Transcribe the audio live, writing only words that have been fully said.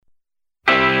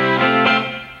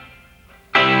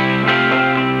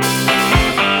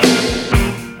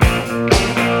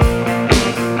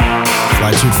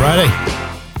Suit Friday.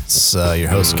 It's your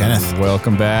host, Kenneth.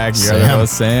 Welcome back. Your Sam. other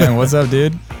host, Sam. What's up,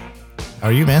 dude? How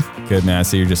are you, man? Good, man. I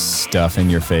see you're just stuffing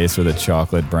your face with a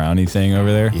chocolate brownie thing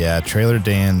over there. Yeah, Trailer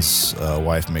Dan's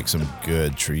wife makes some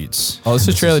good treats. Oh, this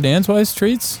is Trailer Dan's wife's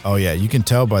treats? Oh, yeah. You can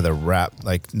tell by the wrap.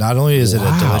 Like, not only is it a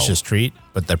Wow. delicious treat,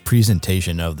 but the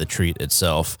presentation of the treat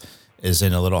itself is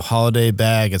in a little holiday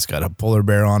bag. It's got a polar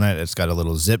bear on it. It's got a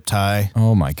little zip tie.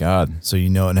 Oh, my God. So you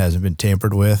know it hasn't been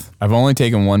tampered with. I've only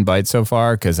taken one bite so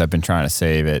far because I've been trying to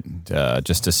save it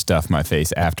just to stuff my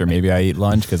face after maybe I eat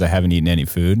lunch because I haven't eaten any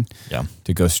food. Yeah.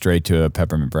 To go straight to a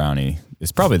peppermint brownie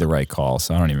is probably the right call.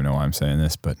 So I don't even know why I'm saying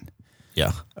this, but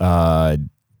Yeah.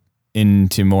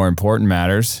 into more important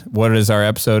matters, what is our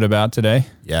episode about today?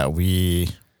 Yeah, I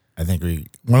think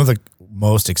one of the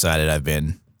most excited I've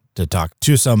been to talk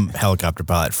to some helicopter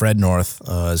pilot. Fred North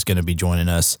is going to be joining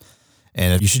us,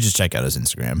 and you should just check out his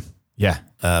Instagram. Yeah.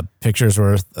 Pictures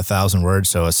worth 1,000 words,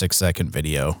 so a 6-second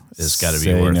video has got to be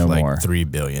Say worth no like more. 3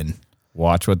 billion.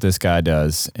 Watch what this guy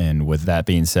does. And with that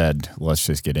being said, let's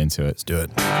just get into it. Let's do it.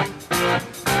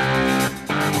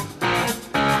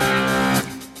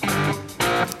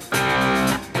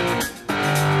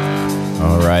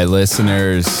 All right,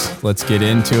 listeners, let's get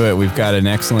into it. We've got an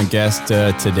excellent guest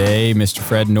today, Mr.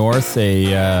 Fred North,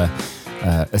 a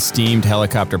esteemed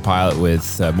helicopter pilot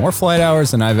with more flight hours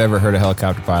than I've ever heard a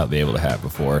helicopter pilot be able to have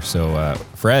before. So,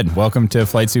 Fred, welcome to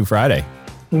Flight Suit Friday.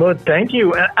 Well, thank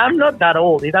you. I'm not that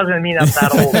old. It doesn't mean I'm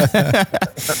that old.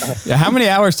 Yeah, how many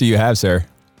hours do you have, sir?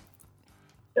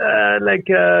 Like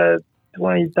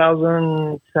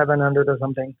 20,700 or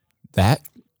something. That?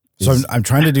 So I'm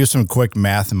trying to do some quick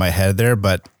math in my head there,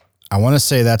 but I want to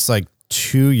say that's like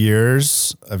 2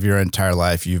 years of your entire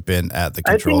life you've been at the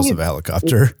controls of a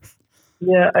helicopter.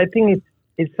 Yeah, I think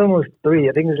it's almost 3.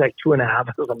 I think it's like 2.5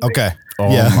 or something. Okay.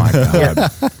 Oh, Yeah. my God.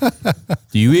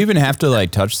 Do you even have to like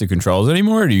touch the controls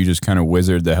anymore, or do you just kind of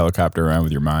wizard the helicopter around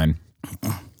with your mind?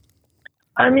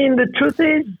 I mean, the truth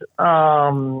is,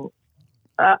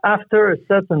 after a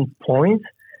certain point,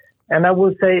 and I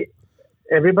would say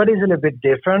everybody's a little bit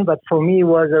different, but for me, it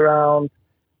was around,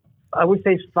 I would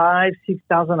say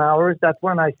 5,000-6,000 hours. That's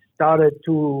when I started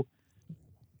to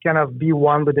kind of be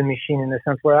one with the machine in the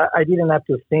sense where I didn't have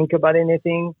to think about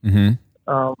anything. Mm-hmm.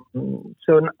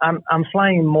 So I'm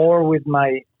flying more with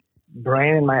my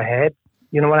brain in my head,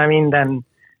 you know what I mean, than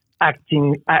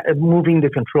moving the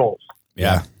controls.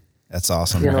 Yeah. That's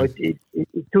awesome. You know, it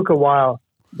took a while,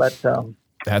 but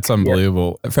That's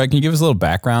unbelievable. Fred, can you give us a little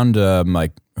background,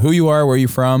 like who you are, where you're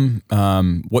from,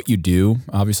 what you do?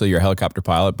 Obviously, you're a helicopter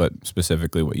pilot, but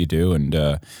specifically what you do, and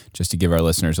just to give our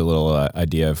listeners a little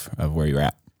idea of where you're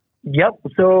at. Yep.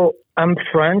 So I'm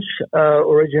French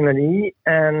originally,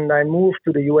 and I moved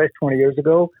to the U.S. 20 years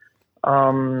ago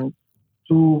to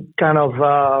kind of,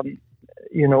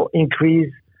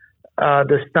 increase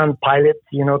the stunt pilot,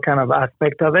 kind of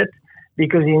aspect of it.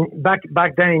 Because back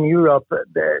then in Europe,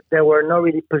 there were not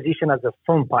really positioned as a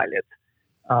front pilot,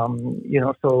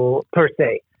 so per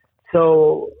se.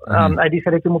 So I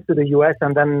decided to move to the U.S.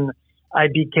 and then I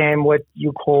became what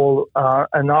you call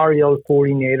an aerial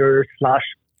coordinator /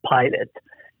 pilot,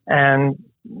 and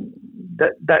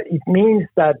that it means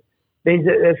that there's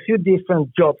a few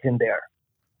different jobs in there.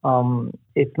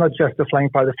 It's not just the flying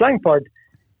part. The flying part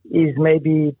is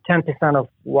maybe 10% of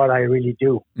what I really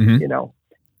do. Mm-hmm.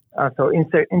 So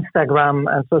Instagram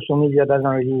and social media doesn't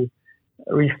really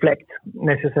reflect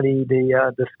necessarily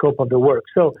the scope of the work.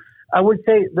 So I would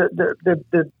say the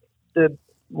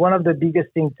one of the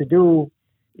biggest things to do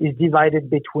is divided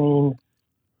between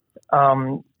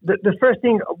the first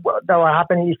thing that will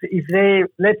happen if they,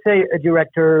 let's say a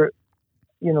director,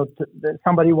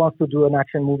 somebody wants to do an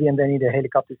action movie and they need a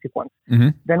helicopter sequence. Mm-hmm.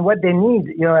 Then what they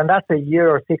need, and that's a year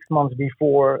or 6 months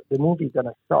before the movie's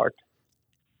gonna start.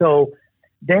 So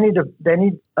they need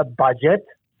a budget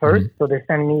first. Mm-hmm. So they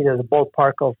send me the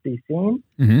ballpark of the scene.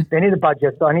 Mm-hmm. They need a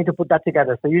budget. So I need to put that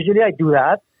together. So usually I do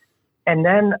that. And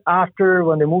then after,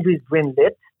 when the movie is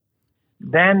greenlit,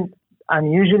 then I'm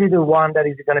usually the one that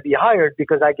is going to be hired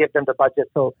because I give them the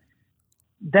budget. So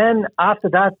then after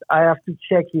that, I have to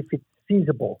check if it's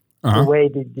feasible, the way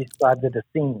they described the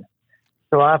scene.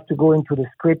 So I have to go into the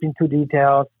script into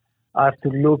details. I have to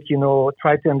look,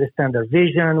 try to understand their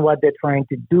vision, what they're trying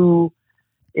to do.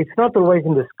 It's not always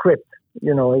in the script,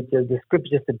 the script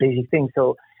is just a basic thing.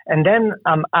 So, and then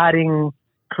I'm adding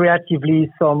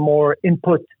creatively some more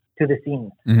input to the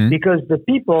scene, because the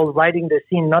people writing the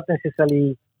scene not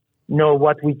necessarily know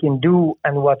what we can do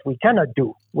and what we cannot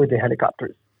do with the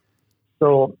helicopters.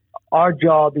 So our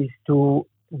job is to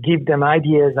give them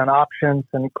ideas and options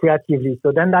and creatively.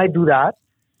 So then I do that.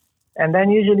 And then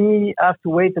usually I have to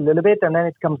wait a little bit, and then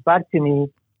it comes back to me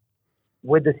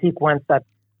with the sequence that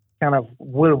kind of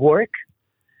will work.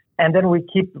 And then we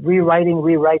keep rewriting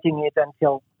it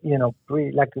until,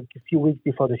 like a few weeks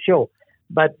before the show.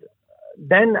 But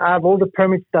then I have all the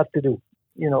permit stuff to do,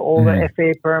 all the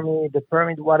FAA permit, the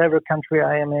permit, whatever country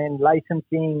I am in,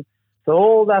 licensing. So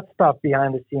all that stuff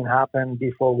behind the scene happened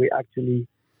before we actually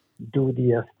do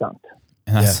the stunt.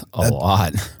 That's a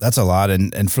lot. That's a lot.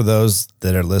 And for those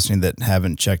that are listening that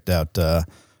haven't checked out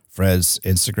Fred's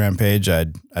Instagram page,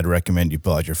 I'd recommend you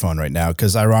pull out your phone right now,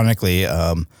 because ironically,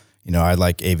 I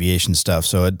like aviation stuff,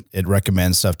 so it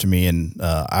recommends stuff to me. And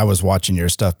I was watching your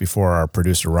stuff before our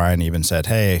producer Ryan even said,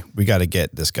 "Hey, we got to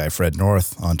get this guy Fred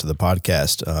North onto the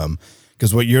podcast,"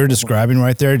 because what you're describing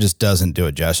right there just doesn't do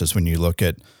it justice when you look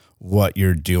at what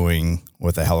you're doing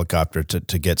with a helicopter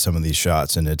to get some of these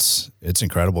shots, and it's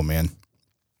incredible, man.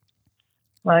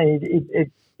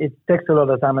 It takes a lot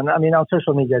of time, and I mean, on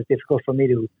social media, it's difficult for me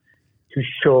to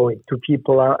show it to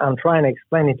people. I'm trying to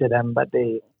explain it to them, but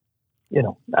they,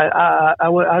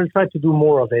 I'll try to do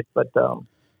more of it, but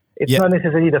it's not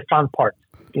necessarily the fun part.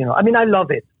 I mean, I love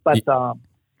it, but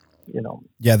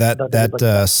Yeah, that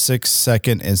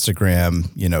 6-second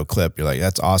Instagram, clip, you're like,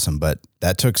 that's awesome, but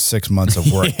that took 6 months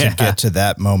of work to get to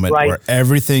that moment where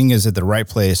everything is at the right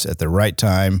place at the right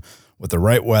time with the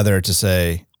right weather to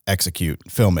say, execute,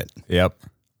 film it. Yep.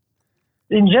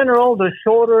 In general, the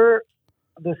shortest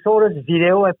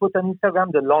video I put on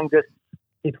Instagram, the longest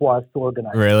it was to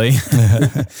organize. Really?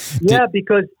 Yeah,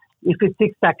 because if it's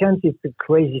 6 seconds, it's a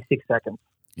crazy 6 seconds.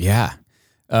 Yeah.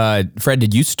 Fred,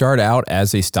 did you start out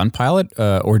as a stunt pilot,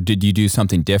 or did you do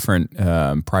something different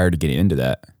prior to getting into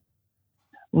that?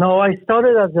 No, I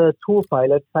started as a tour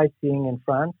pilot, sightseeing in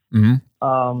France.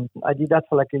 Mm-hmm. I did that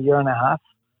for like a year and a half.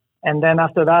 And then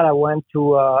after that, I went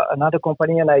to another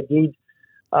company, and I did,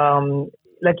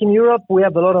 like in Europe, we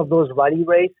have a lot of those rally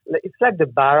races. It's like the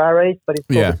Barra race, but it's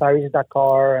called the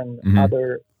Paris-Dakar and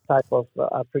other type of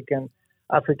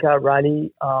Africa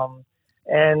rally.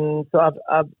 And so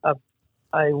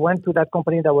I went to that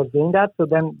company that was doing that. So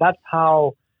then that's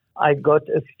how I got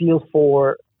a feel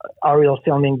for aerial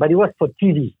filming, but it was for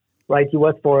TV, right? It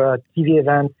was for a TV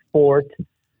event, sport,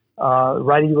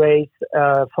 rally race,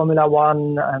 Formula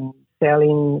One and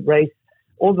sailing race,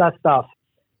 all that stuff.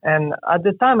 And at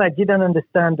the time, I didn't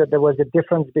understand that there was a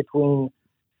difference between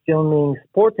filming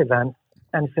sport events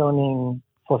and filming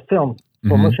for film,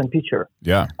 for motion picture.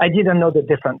 Yeah. I didn't know the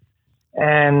difference.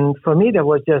 And for me, there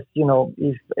was just,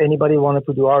 if anybody wanted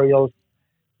to do aerials,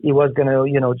 he was going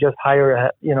to, just hire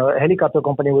a helicopter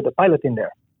company with a pilot in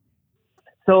there.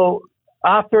 So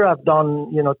after I've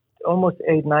done, almost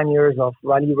 8-9 years of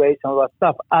rally race and all that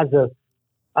stuff as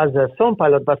a film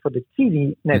pilot, but for the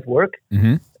TV network,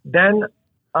 then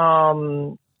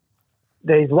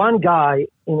there is one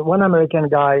American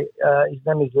guy, his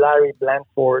name is Larry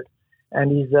Blanford,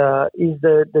 and he's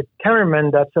the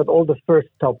cameraman that shot all the first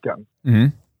Top Gun.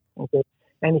 Mm-hmm. Okay,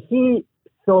 and he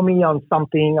saw me on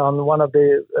something on one of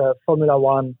the Formula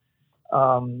One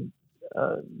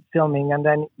filming, and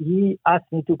then he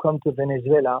asked me to come to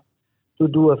Venezuela to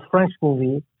do a French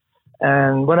movie.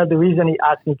 And one of the reasons he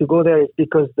asked me to go there is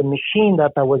because the machine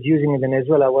that I was using in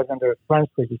Venezuela was under a French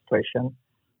registration.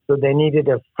 So they needed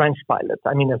a French pilot,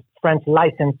 a French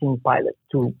licensing pilot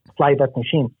to fly that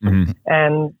machine. Mm-hmm.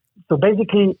 And so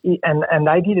basically, and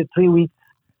I did 3 weeks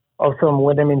of film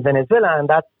with him in Venezuela. And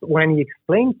that's when he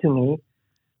explained to me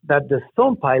that the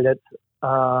film pilot,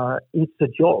 it's a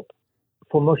job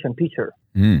for motion picture.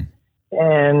 Mm.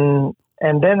 And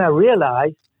then I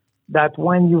realized that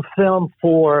when you film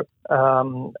for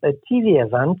a TV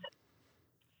event,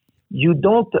 you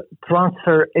don't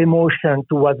transfer emotion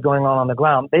to what's going on the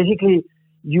ground. Basically,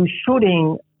 you're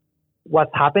shooting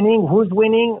what's happening, who's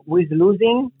winning, who's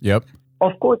losing. Yep.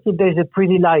 Of course, if there's a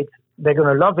pretty light, they're going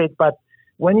to love it. But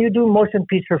when you do motion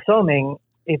picture filming,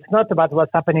 it's not about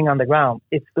what's happening on the ground.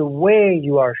 It's the way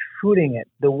you are shooting it,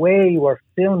 the way you are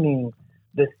filming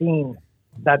the scene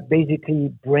that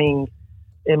basically bring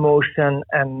emotion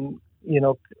and,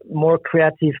 more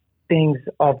creative things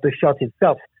of the shot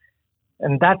itself.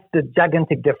 And that's the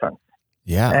gigantic difference.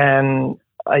 Yeah. And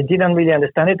I didn't really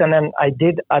understand it. And then I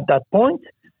did at that point.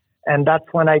 And that's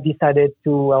when I decided I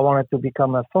wanted to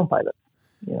become a film pilot.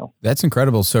 That's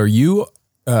incredible. So you,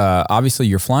 obviously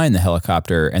you're flying the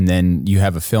helicopter and then you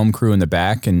have a film crew in the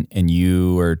back and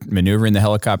you are maneuvering the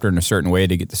helicopter in a certain way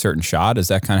to get the certain shot. Is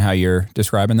that kind of how you're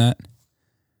describing that?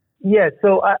 Yeah.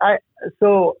 So I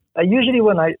usually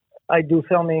when I do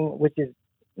filming, which is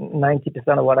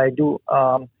 90% of what I do,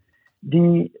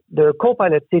 the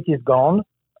co-pilot seat is gone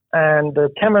and the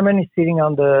cameraman is sitting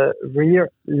on the rear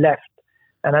left.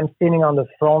 and I'm sitting on the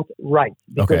front right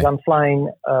because Okay. I'm flying,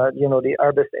 the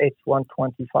Airbus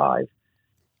H125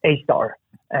 A-Star.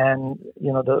 And,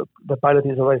 the pilot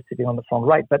is always sitting on the front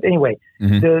right. But anyway,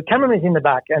 the cameraman is in the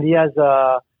back, and he has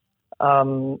a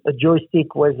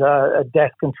joystick with a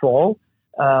desk control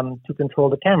to control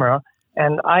the camera.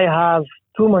 And I have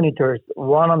two monitors,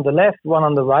 one on the left, one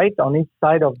on the right, on each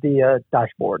side of the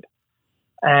dashboard.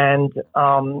 And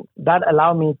that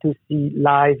allowed me to see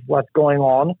live what's going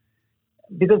on.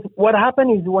 Because what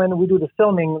happens is when we do the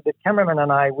filming, the cameraman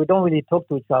and I, we don't really talk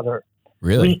to each other.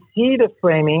 Really? We see the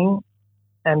framing,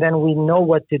 and then we know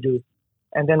what to do.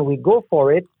 And then we go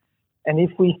for it. And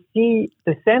if we see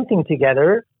the same thing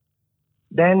together,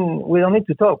 then we don't need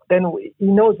to talk. Then he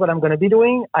knows what I'm going to be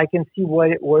doing. I can see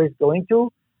where it's going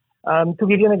to. To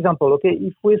give you an example, okay,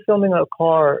 if we're filming a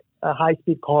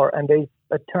high-speed car, and there's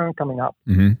a turn coming up,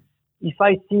 if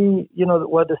I see,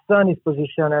 where the sun is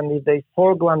positioned, and if there's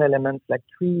foreground elements like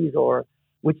trees,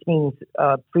 which means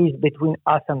trees between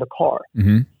us and the car,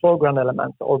 foreground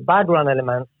elements, or background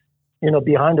elements,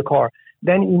 behind the car,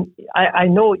 then I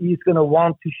know he's going to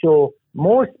want to show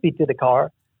more speed to the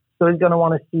car. So he's going to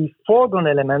want to see foreground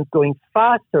elements going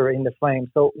faster in the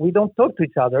frame. So we don't talk to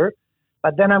each other,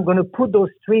 but then I'm going to put those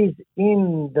trees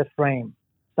in the frame.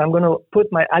 So I'm going to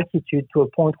put my altitude to a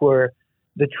point where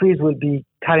the trees will be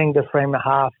cutting the frame in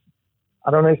half. I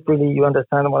don't know if really you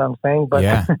understand what I'm saying, but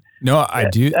yeah, no, I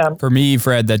do. For me,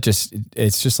 Fred,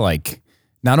 it's just like,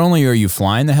 not only are you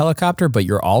flying the helicopter, but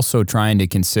you're also trying to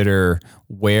consider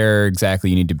where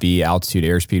exactly you need to be altitude,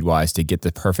 airspeed wise to get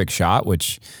the perfect shot,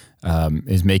 which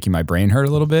is making my brain hurt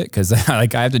a little bit, because I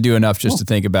have to do enough just to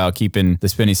think about keeping the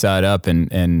spinny side up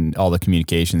and all the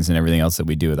communications and everything else that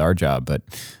we do with our job. But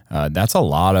that's a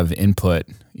lot of input,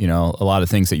 a lot of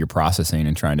things that you're processing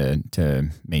and trying to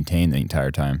maintain the entire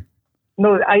time.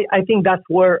 No, I think that's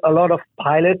where a lot of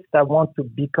pilots that want to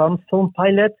become film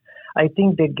pilots, I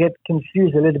think they get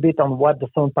confused a little bit on what the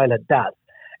film pilot does.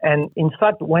 And in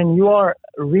fact, when you are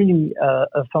really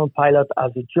a film pilot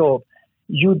as a job,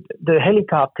 the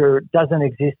helicopter doesn't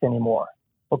exist anymore.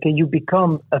 Okay, you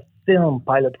become a film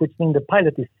pilot, which means the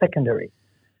pilot is secondary.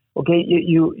 Okay,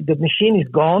 the machine is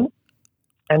gone,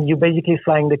 and you're basically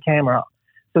flying the camera.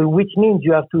 So, which means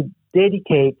you have to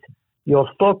dedicate your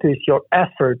focus, your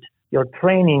effort, your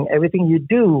training, everything you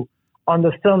do on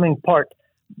the filming part.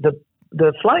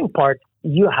 The flying part,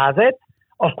 you have it.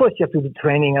 Of course, you have to do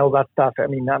training, all that stuff. I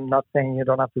mean, I'm not saying you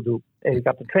don't have to do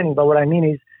helicopter training, but what I mean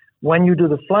is, when you do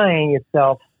the flying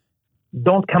itself,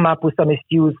 don't come up with some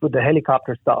excuse with the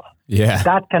helicopter stuff. Yeah.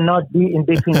 That cannot be in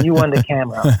between you and the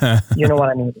camera. You know what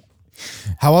I mean?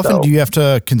 How often do you have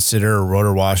to consider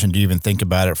rotor wash, and do you even think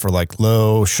about it for like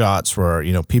low shots where,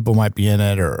 people might be in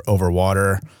it or over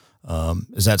water?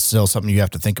 Is that still something you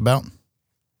have to think about?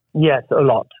 Yes, a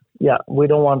lot. Yeah. We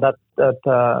don't want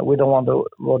we don't want the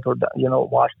rotor,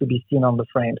 wash to be seen on the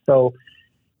frame. So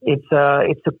it's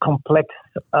a complex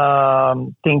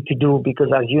thing to do,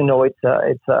 because, as you know, it's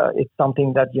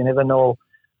something that you never know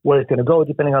where it's going to go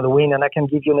depending on the wind. And I can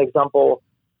give you an example.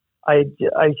 I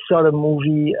shot a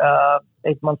movie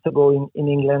 8 months ago in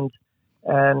England,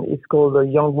 and it's called A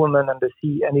Young Woman and the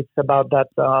Sea, and it's about that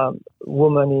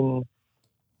woman in,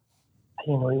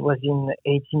 it was in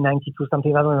 1892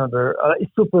 something, I don't remember.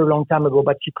 It's super long time ago,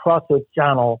 but she crossed a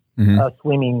channel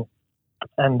swimming,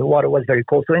 and the water was very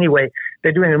cold. So anyway,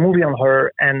 they're doing a movie on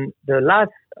her, and the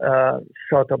last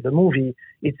shot of the movie,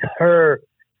 it's her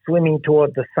swimming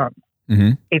toward the sun.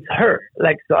 It's her,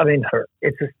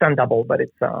 it's a stunt double, but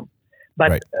it's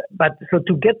right. But so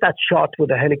to get that shot with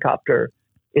a helicopter,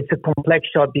 it's a complex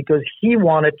shot, because he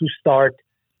wanted to start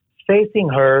facing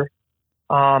her,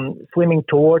 swimming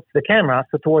towards the camera,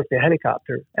 so towards the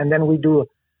helicopter, and then we do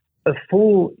a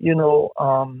full,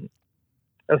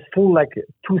 a full like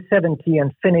 270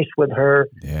 and finish with her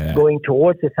going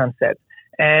towards the sunset.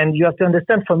 And you have to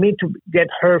understand, for me to get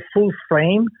her full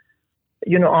frame,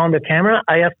 on the camera,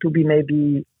 I have to be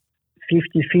maybe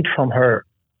 50 feet from her.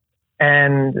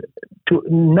 And to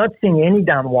not seeing any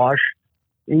downwash,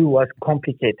 it was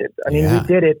complicated. I mean, we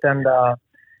did it, and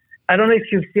I don't know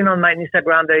if you've seen on my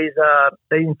Instagram, there's a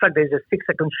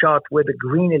 6-second shot with a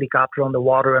green helicopter on the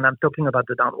water, and I'm talking about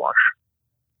the downwash.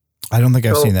 I don't think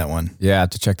I've seen that one. Yeah, I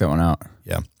have to check that one out.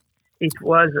 Yeah. It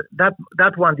was,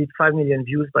 that one did 5 million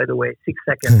views, by the way, 6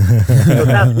 seconds. So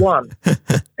that's one.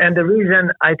 And the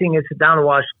reason I think it's a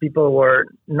downwash, people were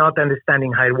not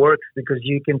understanding how it works, because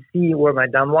you can see where my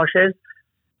downwash is.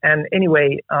 And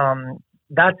anyway,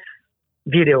 that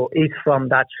video is from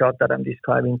that shot that I'm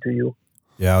describing to you.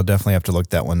 Yeah, I'll definitely have to look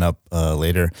that one up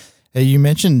later. Hey, you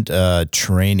mentioned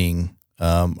training.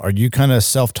 Are you kind of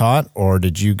self-taught, or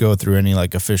did you go through any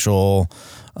like official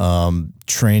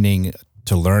training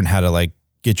to learn how to like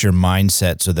get your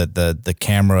mindset so that the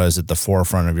camera is at the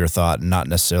forefront of your thought and not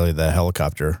necessarily the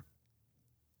helicopter?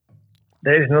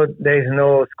 There is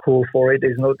no school for it.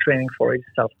 There's no training for it.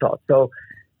 Self-taught. So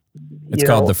it's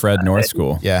called the Fred North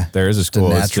School. Yeah, there is a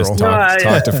school. It's just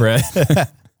talk to Fred.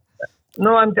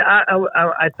 No,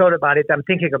 I thought about it. I'm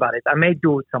thinking about it. I may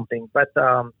do something, but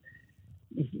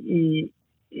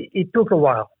it took a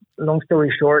while. Long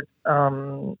story short,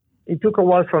 it took a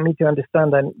while for me to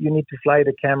understand that you need to fly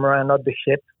the camera and not the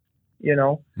ship. You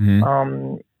know,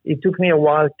 it took me a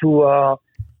while to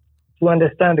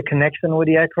understand the connection with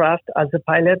the aircraft as a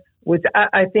pilot, which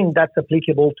I think that's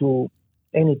applicable to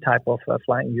any type of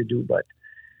flying you do. But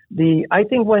I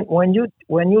think when you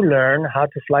learn how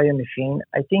to fly a machine,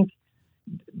 I think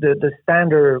the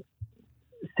standard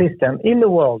system in the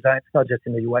world, and it's not just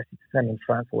in the US, it's the same in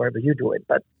France or wherever you do it,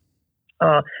 but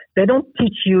they don't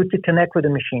teach you to connect with the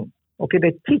machine. Okay,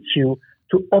 they teach you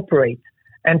to operate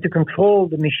and to control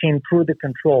the machine through the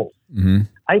controls. Mm-hmm.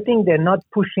 I think they're not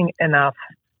pushing enough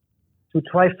to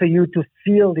try for you to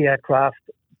feel the aircraft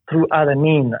through other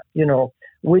means, you know,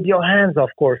 with your hands, of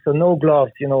course, so no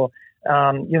gloves,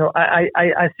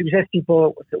 I suggest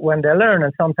people when they learn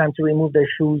and sometimes to remove their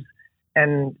shoes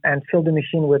and feel the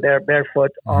machine with their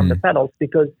barefoot on the pedals,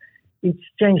 because it's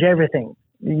changed everything.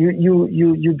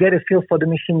 You get a feel for the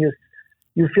machine.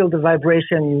 You feel the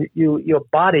vibration. Your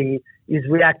body is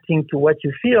reacting to what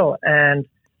you feel, and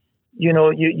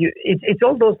it's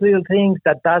all those little things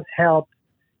that does help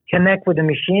connect with the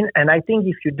machine. And I think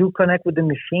if you do connect with the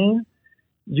machine,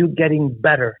 you're getting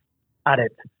better at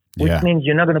it, which means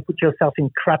you're not going to put yourself in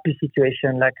crappy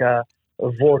situation like a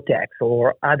vortex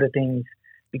or other things.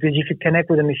 Because if you connect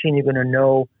with the machine, you're going to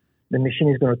know the machine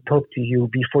is going to talk to you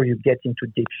before you get into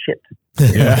deep shit.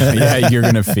 Yeah, you're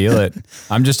going to feel it.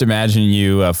 I'm just imagining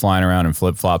you flying around in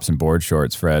flip-flops and board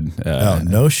shorts, Fred.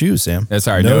 No shoes, Sam.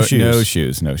 Sorry, no shoes. No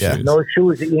shoes. No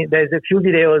shoes. There's a few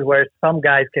videos where some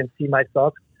guys can see my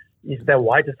socks. If they're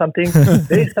white or something,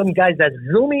 there's some guys that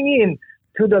zooming in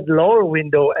to the lower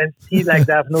window and see like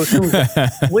they have no shoes,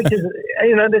 which is,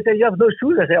 they say, you have no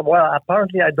shoes. I say, well,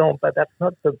 apparently I don't, but that's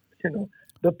not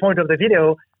the point of the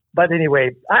video. But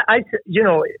anyway, I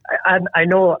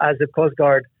know as a Coast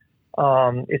Guard,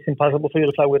 it's impossible for you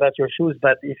to fly without your shoes,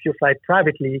 but if you fly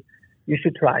privately, you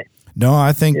should try. No,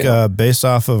 I think based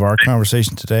off of our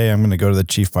conversation today, I'm going to go to the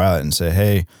chief pilot and say,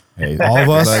 hey, all of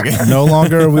us, no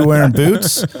longer are we wearing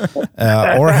boots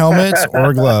or helmets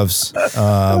or gloves,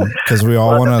 because we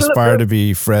all want to aspire to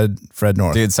be Fred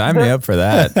North. Dude, sign me up for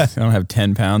that. I don't have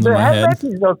 10 pounds in my head.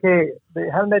 The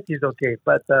helmet is okay,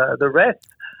 but the rest,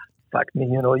 fuck me.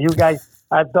 You guys,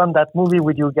 I've done that movie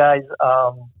with you guys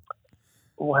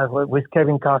with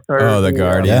Kevin Costner. Oh, The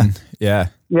Guardian. Yeah,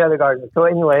 The Guardian. So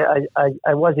anyway,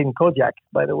 I was in Kodiak,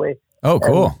 by the way. Oh,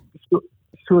 cool.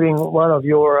 Shooting one of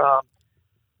your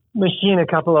machine, a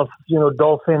couple of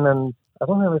dolphin, and I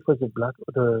don't know if it was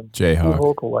the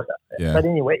Jayhawk or what. Yeah. But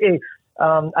anyway,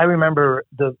 I remember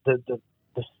the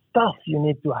stuff you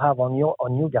need to have on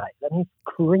you guys. I mean, it's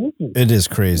crazy. It is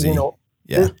crazy.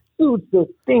 The suits, the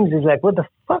things is like, what the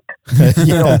fuck?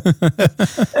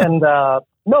 And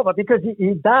no, but because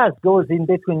it goes in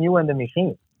between you and the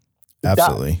machine.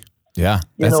 Absolutely. Yeah.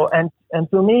 And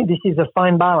to me, this is a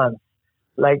fine balance.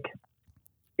 Like,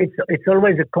 it's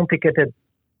always a complicated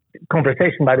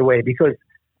conversation, by the way, because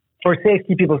for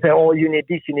safety, people say, oh, you need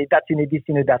this, you need that, you need this,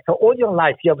 you need that. So all your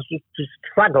life, you have to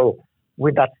struggle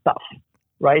with that stuff,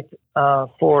 right?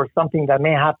 For something that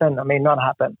may happen or may not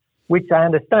happen, which I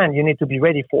understand you need to be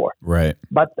ready for. Right.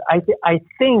 But I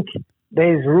think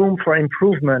there is room for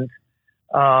improvement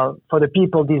for the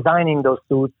people designing those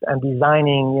suits and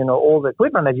designing, all the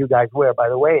equipment that you guys wear, by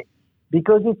the way,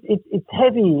 because it's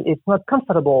heavy, it's not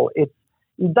comfortable, it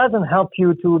doesn't help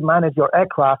you to manage your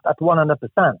aircraft at 100%.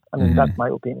 I mean, that's my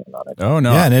opinion on it. Oh,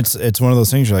 no. Yeah, and it's one of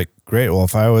those things you're like, great, well,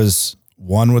 if I was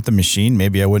one with the machine,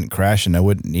 maybe I wouldn't crash and I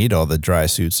wouldn't need all the dry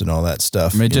suits and all that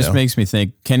stuff. It just makes me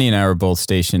think, Kenny and I were both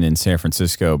stationed in San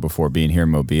Francisco before being here in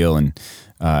Mobile, and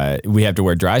we have to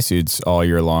wear dry suits all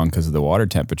year long because of the water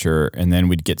temperature. And then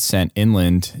we'd get sent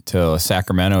inland to a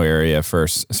Sacramento area for a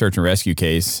search and rescue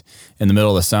case in the middle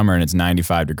of the summer, and it's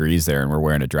 95 degrees there, and we're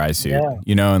wearing a dry suit.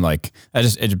 Yeah. And like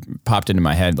it popped into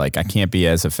my head, like I can't be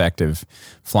as effective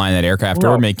flying that aircraft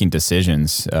or making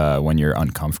decisions when you're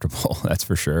uncomfortable. That's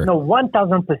for sure. No,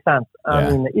 1,000%.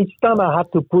 I mean, each time I have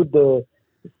to put the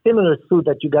similar suit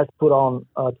that you guys put on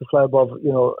to fly above,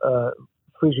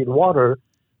 frigid water.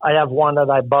 I have one that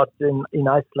I bought in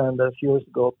Iceland a few years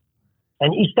ago.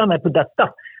 And each time I put that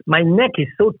stuff, my neck is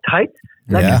so tight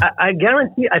Like Yeah. I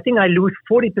guarantee, I think I lose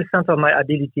 40% of my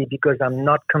ability because I'm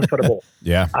not comfortable.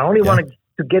 Yeah. I only wanted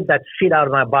to get that shit out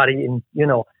of my body, and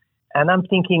And I'm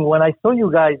thinking, when I saw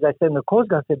you guys, I said, the Coast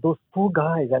Guard, I said, those poor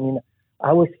guys. I mean,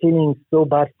 I was feeling so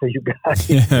bad for you guys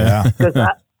Yeah. because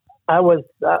I was.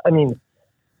 Anyway,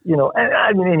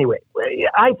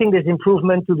 I think there's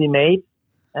improvement to be made,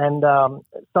 and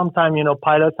sometimes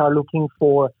pilots are looking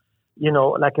for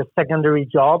like a secondary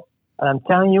job. And I'm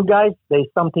telling you guys, there's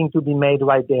something to be made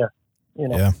right there.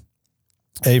 Yeah.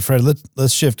 Hey, Fred,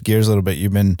 let's shift gears a little bit.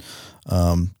 You've been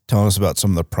telling us about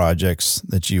some of the projects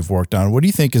that you've worked on. What do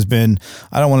you think has been,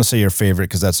 I don't want to say your favorite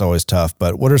because that's always tough,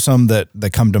 but what are some that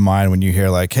come to mind when you hear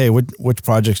like, hey, which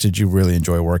projects did you really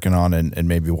enjoy working on and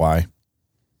maybe why?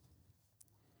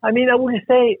 I mean, I would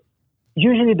say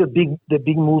usually the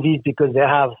big movies because they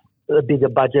have a bigger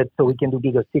budget so we can do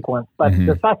bigger sequence. But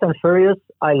the Fast and Furious,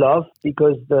 I love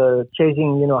because the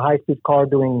chasing, high-speed car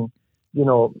doing,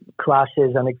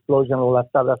 crashes and explosion, all that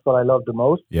stuff, that's what I love the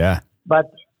most. Yeah. But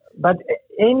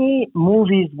any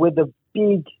movies with a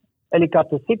big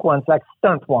helicopter sequence, like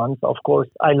stunt ones, of course,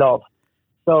 I love.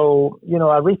 So,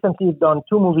 I recently done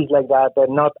 2 movies like that. They're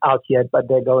not out yet, but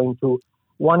they're going to.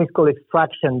 One is called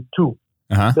Extraction 2.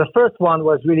 Uh-huh. The first one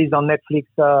was released on Netflix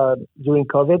during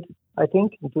COVID, I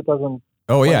think, in 2000.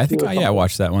 Oh, yeah. I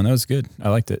watched that one. That was good. I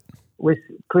liked it. With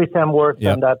Chris Hemsworth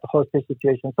and that hostage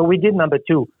situation. So we did number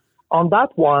 2. On that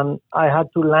one, I had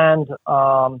to land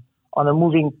on a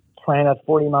moving train at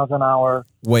 40 miles an hour.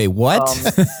 Wait, what?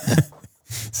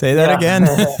 Say that again.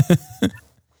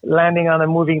 Landing on a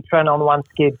moving train on one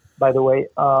skid, by the way,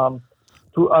 to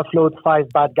offload 5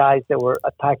 bad guys that were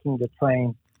attacking the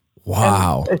train.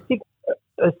 Wow. And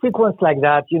a sequence like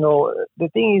that, the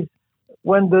thing is,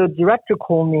 when the director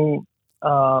called me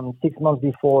 6 months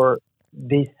before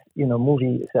this,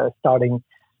 movie starting,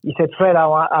 he said, Fred,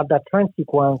 I have that train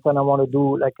sequence and I want to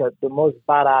do like the most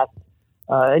badass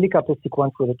helicopter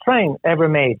sequence with a train ever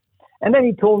made. And then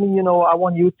he told me, I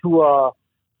want you to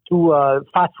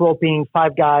fast roping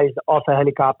 5 guys off a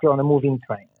helicopter on a moving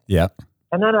train. Yeah.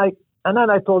 And then I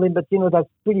told him, but that's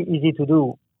pretty easy to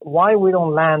do. Why we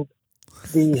don't land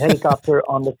the helicopter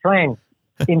on the train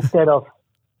instead of,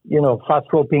 fast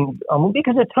roping?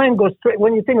 Because the train goes straight.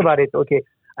 When you think about it, okay,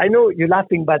 I know you're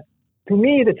laughing, but to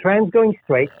me, the train's going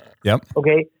straight. Yep.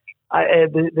 Okay.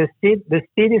 The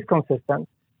speed is consistent.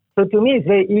 So to me, it's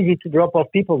very easy to drop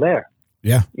off people there.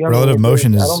 Yeah. Relative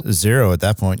motion is 0 at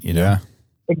that point, Yeah.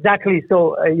 Exactly.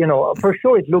 So, for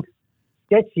sure it looks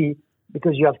sketchy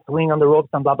because you have swing on the ropes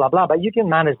and blah, blah, blah, but you can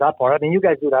manage that part. I mean, you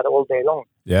guys do that all day long.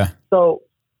 Yeah. So,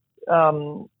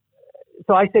 so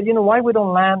I said, why we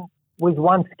don't land with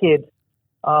one skid,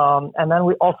 and then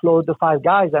we offload the 5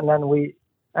 guys, and then we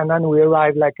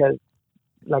arrive like a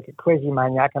crazy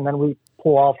maniac, and then we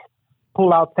pull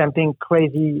out something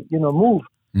crazy, move.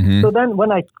 Mm-hmm. So then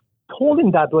when I told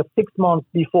him that was 6 months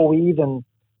before we even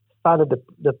started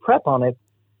the prep on it,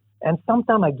 and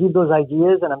sometimes I give those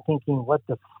ideas and I'm thinking, what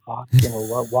the fuck,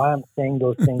 why I'm saying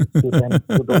those things to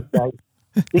those guys.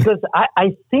 Because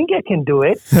I think I can do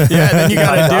it. Yeah, then you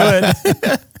got to do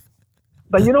it.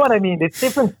 But you know what I mean? It's a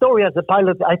different story as a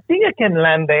pilot. I think I can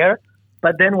land there,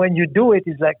 but then when you do it,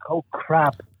 it's like, oh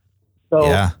crap.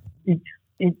 So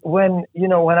when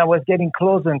I was getting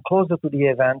closer and closer to the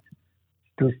event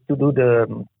to do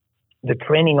the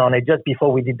training on it just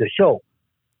before we did the show,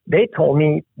 they told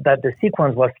me that the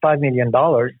sequence was $5 million,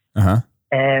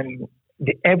 and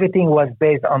everything was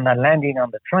based on the landing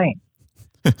on the train.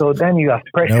 So then you have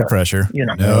pressure. No pressure.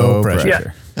 No pressure.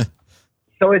 Yeah.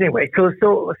 So anyway,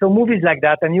 so movies like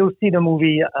that, and you'll see the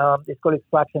movie. It's called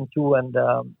Extraction 2, and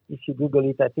if you Google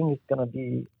it, I think it's going to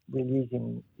be released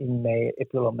in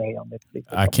April or May on Netflix.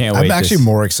 I can't wait. I'm actually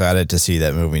more excited to see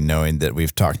that movie, knowing that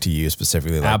we've talked to you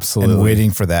specifically. Absolutely. And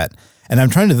waiting for that. And I'm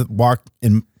trying to walk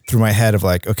through my head of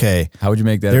like, okay, how would you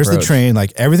make that there's approach? The train,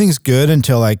 like everything's good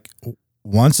until like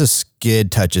once a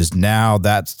skid touches, now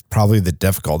that's probably the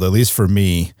difficult, at least for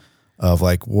me, of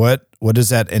like, what is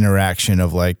that interaction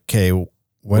of like, okay,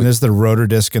 when is the rotor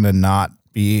disc going to not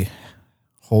be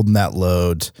holding that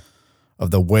load of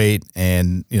the weight?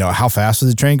 And, how fast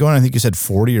was the train going? I think you said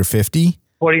 40 or 50?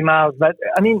 40 miles. But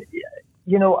I mean,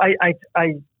 I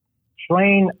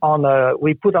train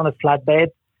we put on a flatbed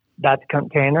that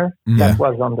container that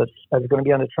was that's going to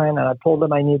be on the train. And I told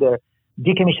them I need a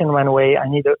decommissioned runway, I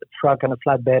need a truck and a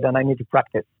flatbed, and I need to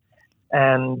practice.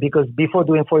 And because before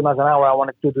doing 40 miles an hour, I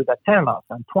wanted to do that 10 miles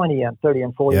and 20 and 30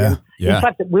 and 40. Yeah. In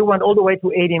fact, we went all the way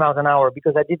to 80 miles an hour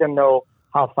because I didn't know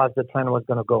how fast the train was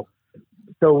going to go.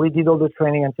 So we did all the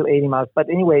training until 80 miles. But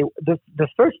anyway, the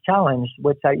first challenge,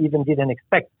 which I even didn't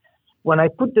expect, when I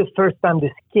put the first time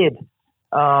the skid,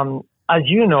 as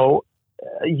you know,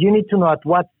 you need to know at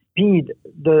what speed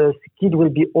the skid will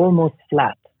be almost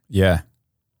flat. Yeah.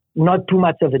 Not too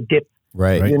much of a dip.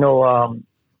 Right. You know,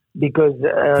 because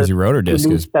your rotor disc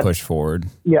is pushed forward.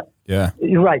 Yeah. Yeah.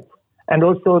 You're right. And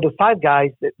also the 5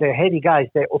 guys, the heavy guys,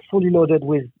 they're fully loaded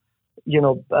with,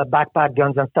 backpack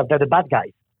guns and stuff. They're the bad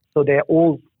guys. So they're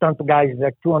all stunt guys,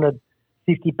 like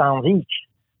 250 pounds each.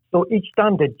 So each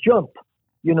time they jump,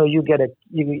 you get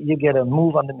a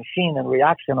move on the machine and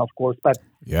reaction, of course. But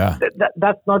yeah,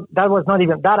 that was not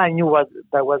even that I knew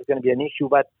that was going to be an issue.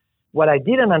 But what I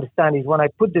didn't understand is when I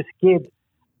put the skid,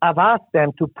 I've asked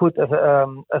them to put a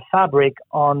fabric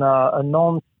on a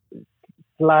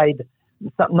non-slide,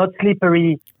 not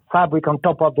slippery fabric on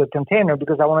top of the container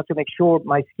because I wanted to make sure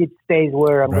my skid stays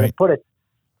where I'm going to put it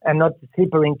and not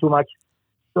slippering too much.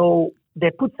 So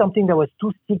they put something that was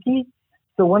too sticky.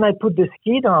 So when I put the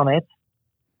skid on it,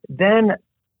 then,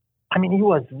 it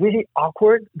was really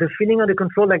awkward. The feeling of the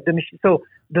control, like the machine. So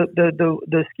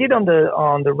the skid on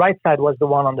the right side was the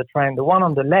one on the train. The one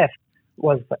on the left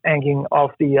was hanging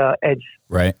off the edge.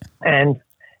 Right. And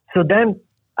so then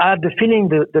I had the feeling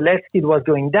the left skid was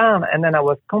going down, and then I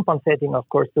was compensating, of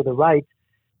course, to the right.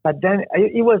 But then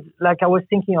it was like I was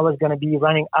thinking I was going to be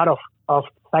running out of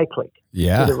cyclic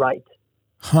to the right.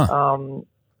 Huh.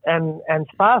 And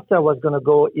faster I was going to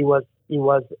go, it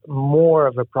was more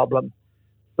of a problem.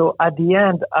 So at the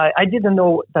end, I didn't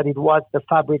know that it was the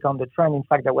fabric on the train. In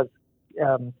fact, I was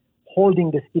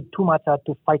holding the skid too much. I had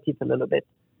to fight it a little bit.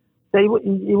 So it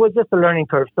was just a learning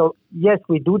curve. So yes,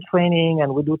 we do training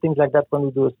and we do things like that when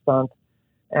we do a stunt.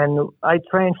 And I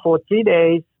trained for 3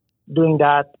 days doing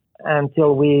that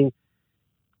until we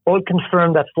all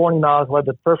confirmed that 40 miles was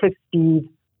the perfect speed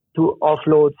to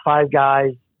offload 5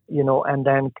 guys, and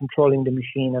then controlling the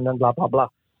machine and then blah, blah, blah.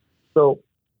 So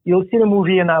you'll see the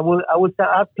movie and I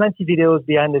have plenty of videos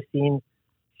behind the scenes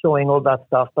showing all that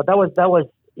stuff. But that was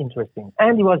interesting.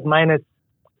 And it was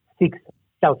 -6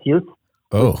 Celsius.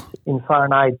 Oh. In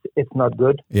Fahrenheit, it's not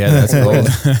good. Yeah, that's cold.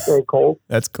 Very cold.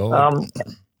 That's cold.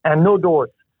 And no doors.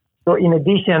 So in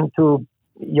addition to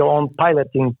your own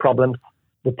piloting problems,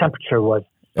 the temperature was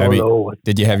so low.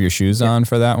 Did you have your shoes on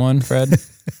for that one, Fred?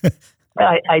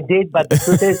 I did, but the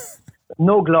truth is,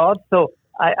 no gloves. So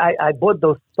I bought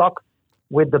those socks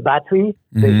with the battery,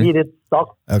 the heated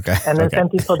socks. Okay. And then same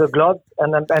thing for the gloves.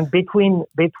 And between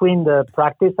the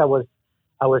practice, I was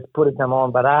putting them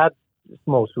on, but I had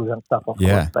small shoes and stuff, of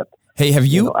course. But hey, have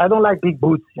you? I don't like big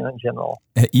boots, in general.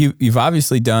 You've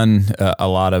obviously done a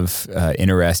lot of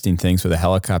interesting things with a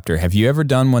helicopter. Have you ever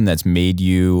done one that's made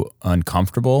you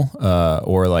uncomfortable,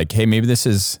 or like, hey, maybe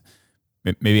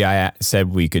I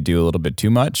said we could do a little bit too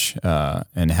much,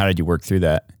 and how did you work through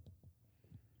that?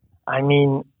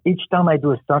 Each time I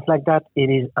do a stunt like that, it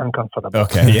is uncomfortable.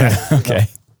 Okay, yeah, okay.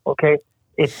 Okay,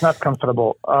 it's not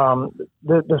comfortable.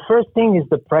 The first thing is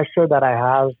the pressure that I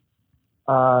have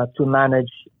to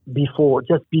manage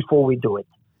just before we do it.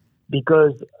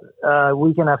 Because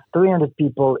we can have 300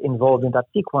 people involved in that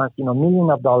sequence,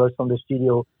 millions of dollars from the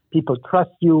studio. People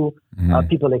trust you.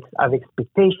 People have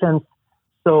expectations.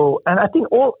 So, and I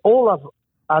think all of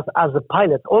us as a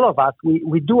pilot, all of us,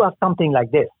 we do have something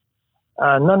like this.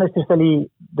 Not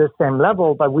necessarily the same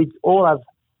level, but we all have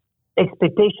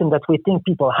expectation that we think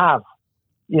people have.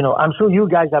 I'm sure you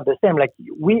guys have the same. Like,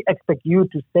 we expect you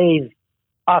to save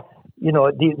us,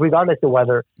 regardless of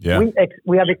weather. Yeah.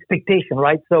 We have expectation,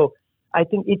 right? So I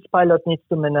think each pilot needs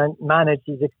to manage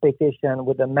his expectation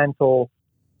with a mental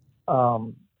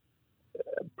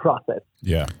process.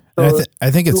 Yeah. So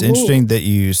I think it's interesting that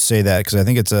you say that, because I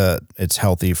think it's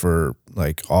healthy for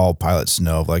like all pilots to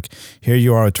know, like, here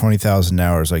you are with 20,000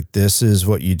 hours, like this is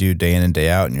what you do day in and day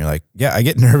out, and you're like, yeah, I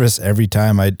get nervous every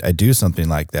time I do something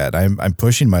like that. I'm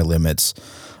pushing my limits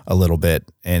a little bit,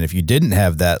 and if you didn't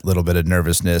have that little bit of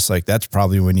nervousness, like that's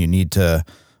probably when you need to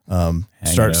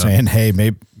start saying, hey,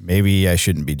 maybe I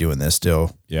shouldn't be doing this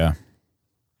still. Yeah.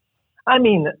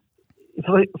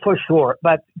 For sure.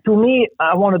 But to me,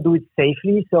 I want to do it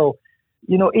safely. So,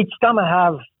 each time I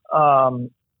have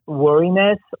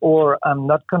worriness or I'm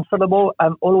not comfortable,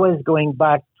 I'm always going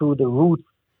back to the roots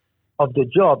of the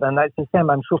job. And that's the same,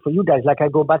 I'm sure, for you guys. Like, I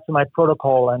go back to my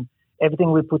protocol and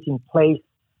everything we put in place.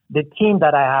 The team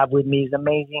that I have with me is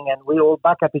amazing, and we all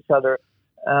back up each other.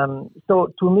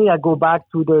 So to me, I go back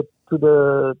to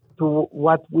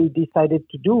what we decided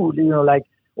to do. Like,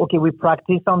 okay, we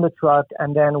practice on the truck,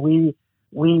 and then we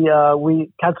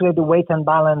calculate the weight and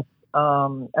balance,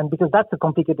 and because that's a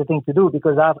complicated thing to do,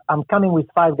 because I'm coming with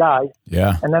 5 guys,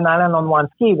 and then I land on one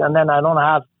skid, and then I don't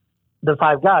have the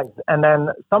 5 guys, and then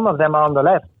some of them are on the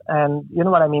left, and you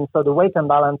know what I mean. So the weight and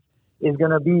balance is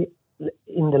going to be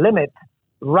in the limit,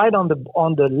 right on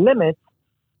the limit,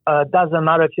 doesn't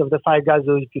matter if you have the 5 guys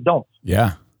or if you don't.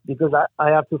 Yeah. Because I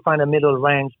have to find a middle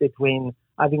range between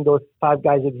having those 5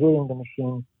 guys exiting the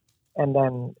machine and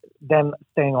then them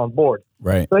staying on board.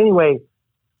 Right. So anyway,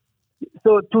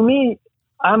 so to me,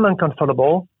 I'm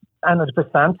uncomfortable,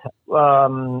 100%.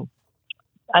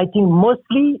 I think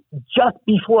mostly just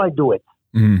before I do it.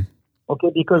 Mm.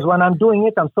 Okay, because when I'm doing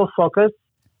it, I'm so focused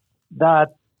that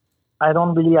I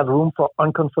don't really have room for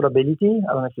uncomfortability.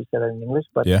 I don't know if you said that in English,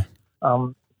 but yeah.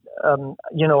 But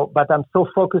I'm so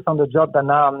focused on the job that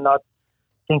now I'm not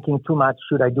thinking too much.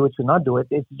 Should I do it? Should not do it?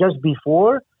 It's just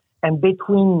before and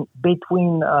between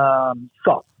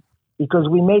shots, because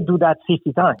we may do that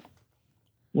 50 times.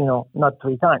 Not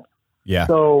 3 times. Yeah.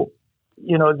 So,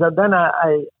 then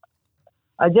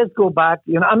I just go back.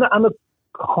 I'm a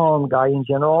calm guy in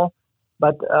general,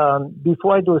 but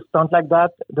before I do a stunt like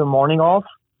that, the morning off,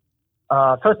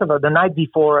 first of all, the night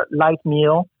before, light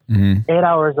meal, 8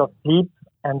 hours of sleep,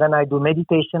 and then I do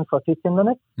meditation for 15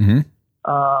 minutes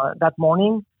that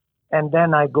morning, and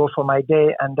then I go for my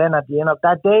day, and then at the end of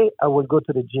that day, I will go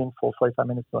to the gym for 45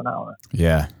 minutes to an hour.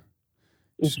 Yeah.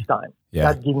 Each time.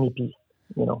 Yeah. That gives me peace.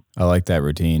 I like that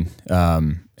routine.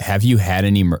 Have you had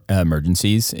any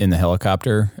emergencies in the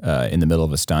helicopter in the middle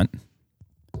of a stunt?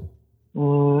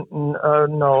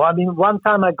 No. I mean, one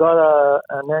time I got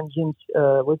an engine,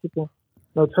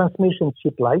 transmission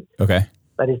chip light. Okay.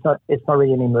 But it's not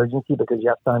really an emergency because you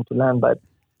have time to land. But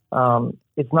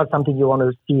it's not something you want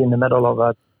to see in the middle of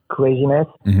a craziness.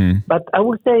 Mm-hmm. But I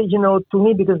would say, to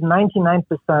me, because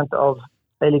 99% of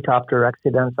helicopter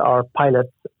accidents are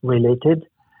pilot related.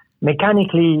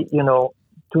 Mechanically, to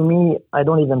me, I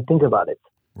don't even think about it.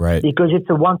 Right. Because it's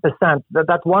a 1%.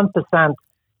 That 1%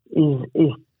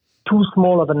 is too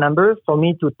small of a number for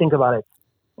me to think about it.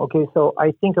 Okay, so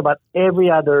I think about every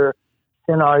other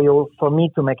scenario for me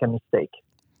to make a mistake,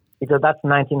 because that's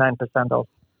 99% of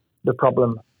the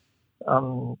problem.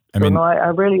 I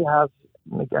really have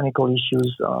mechanical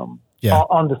issues on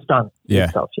the stunt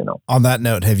itself. On that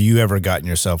note, have you ever gotten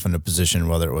yourself in a position,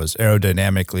 whether it was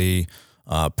aerodynamically,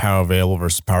 power available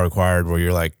versus power required, where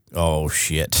you're like, oh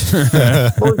shit?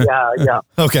 Oh yeah.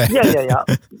 Okay.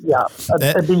 Yeah.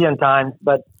 A billion times.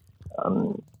 But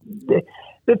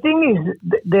the thing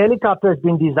is, the helicopter has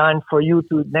been designed for you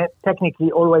to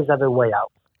technically always have a way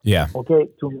out. Yeah. Okay.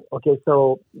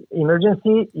 So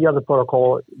emergency, you have a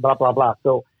protocol, blah blah blah.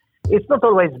 So it's not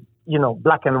always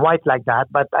black and white like that.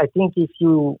 But I think if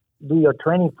you do your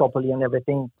training properly and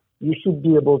everything, you should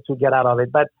be able to get out of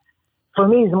it. But for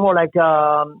me, it's more like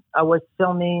I was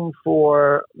filming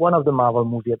for one of the Marvel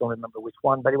movies. I don't remember which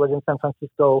one, but it was in San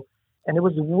Francisco, and it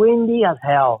was windy as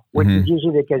hell, which is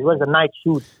usually the case. It was a night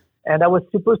shoot, and I was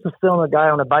supposed to film a guy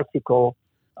on a bicycle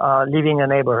leaving a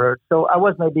neighborhood. So I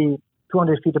was maybe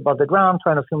 200 feet above the ground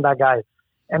trying to film that guy.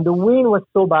 And the wind was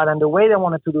so bad, and the way they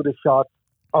wanted to do the shot,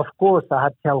 of course, I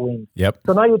had tailwind. Yep.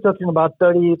 So now you're talking about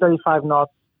 30, 35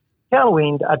 knots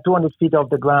tailwind at 200 feet off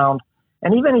the ground.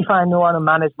 And even if I know how to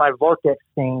manage my vortex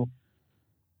thing,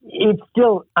 I'm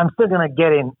still going to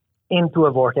get into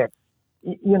a vortex,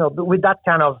 with that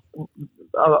kind of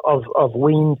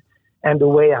wind and the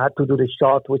way I had to do the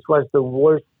shot, which was the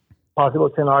worst possible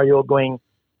scenario, going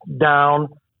down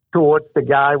towards the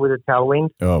guy with the tailwind.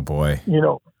 Oh boy.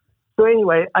 So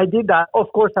anyway, I did that.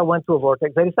 Of course, I went to a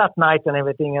vortex, but it's at night and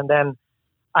everything. And then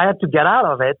I had to get out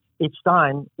of it each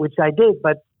time, which I did,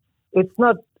 but it's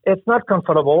not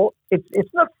comfortable.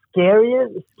 It's not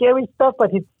scary stuff,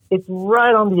 but it's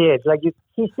right on the edge. Like you're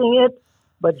kissing it,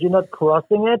 but you're not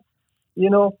crossing it,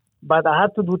 But I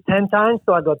had to do 10 times,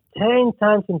 so I got 10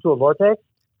 times into a vortex,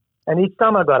 and each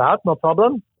time I got out, no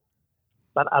problem.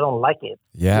 But I don't like it.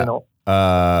 Yeah.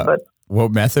 But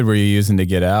what method were you using to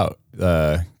get out?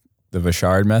 The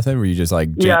Vachard method? Were you just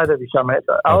like? The Vachard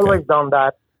method. I always done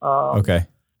that. Okay.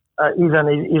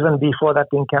 Even before that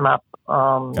thing came up.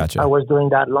 Gotcha. I was doing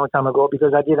that a long time ago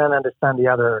because I didn't understand the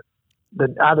other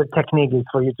technique is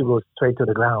for you to go straight to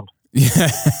the ground.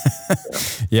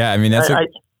 Yeah. I mean,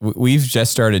 we've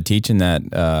just started teaching that.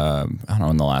 I don't know,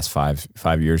 in the last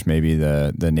five years, maybe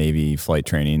the Navy flight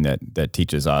training that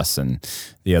teaches us and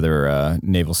the other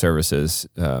naval services.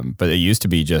 But it used to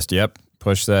be just,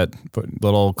 push that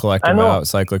little collective out,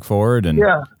 cyclic forward, and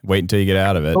wait until you get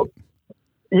out of it.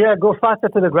 Go faster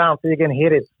to the ground so you can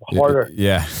hit it harder.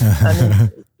 Yeah. I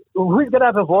mean, who's going to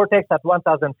have a vortex at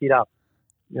 1,000 feet up?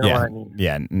 You know what I mean?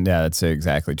 Yeah, that's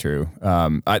exactly true.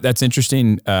 That's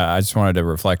interesting. I just wanted to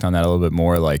reflect on that a little bit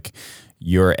more. Like,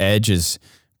 your edge is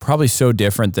probably so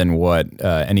different than what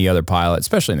any other pilot,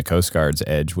 especially in the Coast Guard's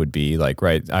edge, would be like.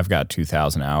 Right, I've got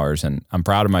 2,000 hours, and I'm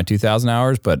proud of my 2,000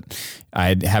 hours, but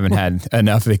I haven't had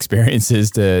enough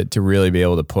experiences to really be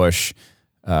able to push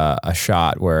a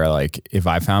shot where, like, if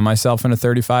I found myself in a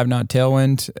 35 knot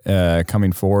tailwind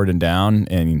coming forward and down,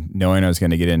 and knowing I was going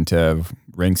to get into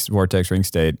vortex ring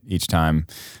state each time,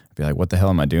 I'd be like, what the hell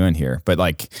am I doing here? But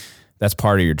like, that's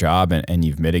part of your job, and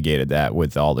you've mitigated that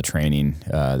with all the training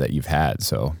that you've had.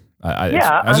 So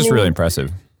it's just really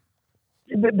impressive.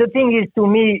 The thing is, to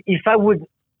me, if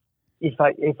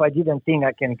I didn't think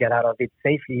I can get out of it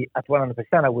safely at 100%,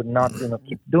 I would not,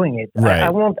 keep doing it. Right.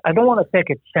 I don't want to take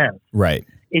a chance. Right.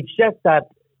 It's just that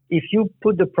if you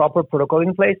put the proper protocol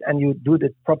in place and you do the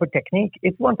proper technique,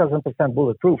 it's 1,000%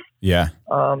 bulletproof. Yeah.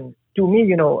 To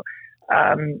me, now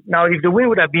if the wind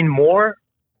would have been more,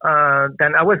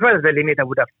 then I was right at the limit, I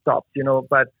would have stopped,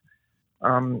 but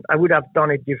I would have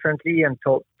done it differently and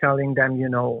telling them,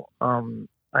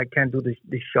 I can't do this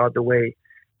shot the way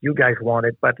you guys want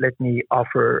it, but let me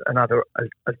offer another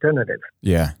alternative.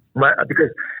 Yeah.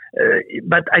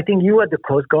 But I think you at the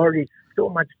Coast Guard is so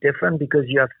much different because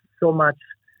you have so much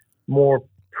more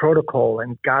protocol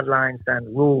and guidelines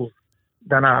and rules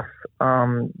than us.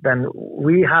 Then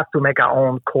we have to make our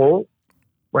own call.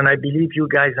 When I believe you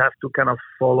guys have to kind of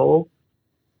follow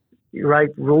the right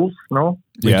rules, no?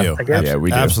 We do. I guess. Yeah, we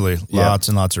do. Absolutely. Lots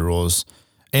and lots of rules.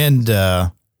 And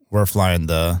we're flying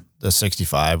the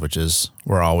 65, which is,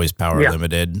 we're always power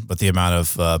limited, but the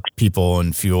amount of people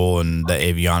and fuel and the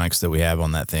avionics that we have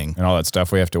on that thing. And all that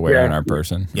stuff we have to wear in our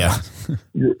person. Yeah.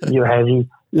 You're heavy.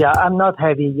 Yeah, I'm not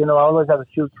heavy. I always have a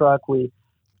fuel truck. I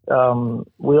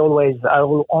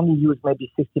will only use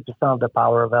maybe 60% of the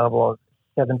power available,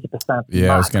 70%. Yeah,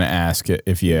 max. I was going to ask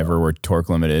if you ever were torque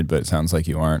limited, but it sounds like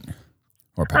you aren't.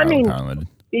 Or power limited.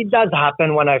 It does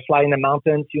happen when I fly in the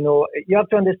mountains. You have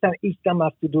to understand each time I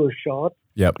have to do a shot.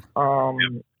 Yep.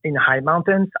 In high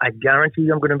mountains, I guarantee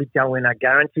you I'm going to be tailwind. I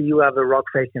guarantee you have a rock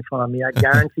face in front of me. I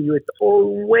guarantee you it's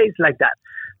always like that.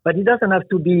 But it doesn't have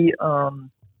to be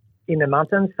in the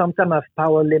mountains. Sometimes I have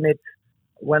power limit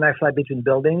when I fly between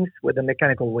buildings with a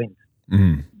mechanical wind.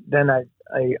 Mm-hmm. Then I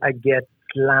get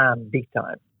slammed big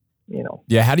time.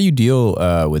 Yeah. How do you deal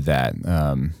with that?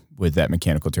 With that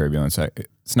mechanical turbulence,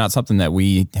 it's not something that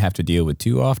we have to deal with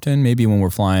too often. Maybe when we're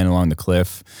flying along the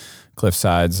cliff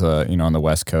sides, on the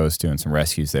West Coast, doing some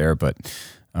rescues there. But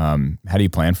how do you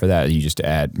plan for that? You just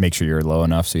make sure you're low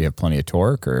enough so you have plenty of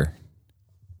torque, or?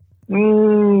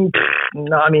 No,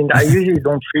 I usually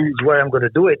don't choose where I'm going to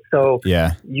do it. So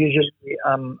yeah, usually,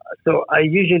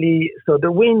 so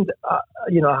the wind,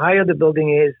 higher the building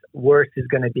is, worse it's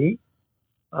going to be.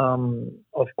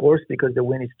 Of course, because the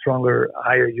wind is stronger,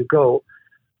 higher you go.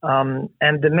 And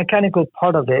the mechanical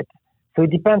part of it, so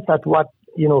it depends at what,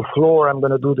 floor I'm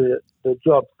going to do the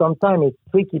job. Sometimes it's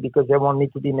tricky because they want me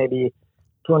to be maybe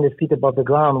 200 feet above the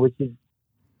ground, which is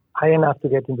high enough to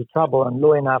get into trouble and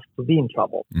low enough to be in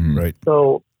trouble. Mm-hmm. Right.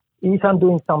 So if I'm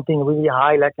doing something really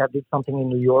high, like I did something in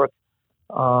New York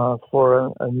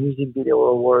for a music video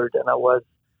award, and I was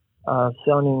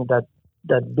filming that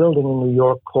building in New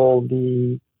York called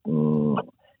it's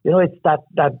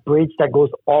that bridge that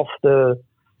goes off the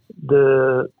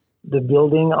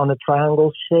building on a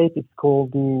triangle shape. It's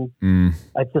called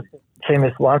it's just a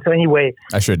famous one. So anyway,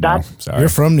 I should know. Sorry, you're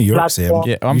from New York, Sam.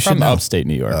 Yeah, I'm from upstate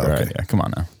New York. Oh, okay. All right, yeah, come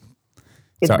on now.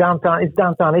 It's downtown. It's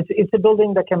downtown. It's a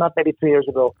building that came up maybe 3 years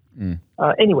ago.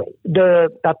 Anyway,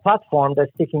 that platform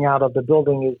that's sticking out of the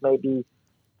building is maybe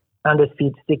 100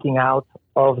 feet sticking out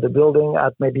of the building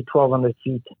at maybe 1,200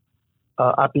 feet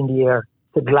up in the air.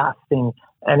 It's a glass thing.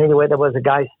 And anyway, there was a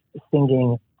guy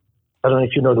singing. I don't know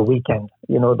if you know The Weeknd.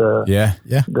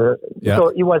 So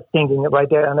he was singing right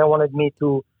there, and they wanted me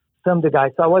to film the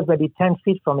guy. So I was maybe 10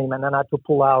 feet from him, and then I had to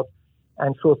pull out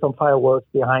and show some fireworks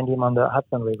behind him on the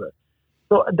Hudson River.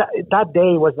 So that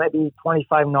day was maybe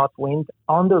 25 knot wind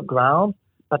on the ground,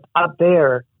 but up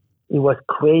there it was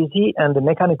crazy, and the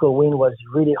mechanical wind was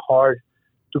really hard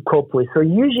to cope with. So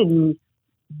usually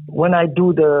when I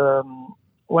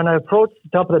approach the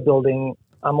top of the building,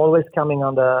 I'm always coming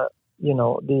on the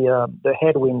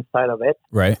headwind side of it.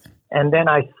 Right. And then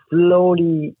I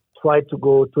slowly try to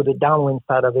go to the downwind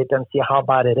side of it and see how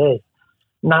bad it is.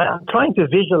 Now I'm trying to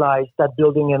visualize that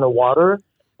building in the water,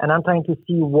 and I'm trying to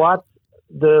see what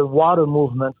the water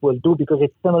movement will do because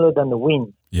it's similar than the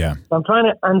wind. Yeah. So I'm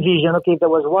trying to envision, okay, if there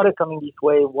was water coming this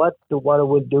way, what the water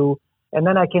will do. And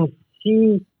then I can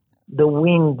see the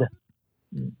wind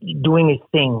doing its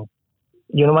thing.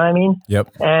 You know what I mean?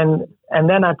 Yep. And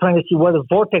then I'm trying to see where the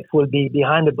vortex will be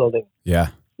behind the building. Yeah.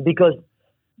 Because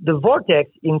the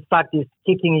vortex, in fact, is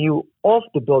kicking you off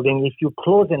the building if you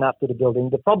close enough to the building.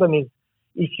 The problem is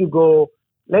if you go,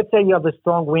 let's say you have a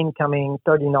strong wind coming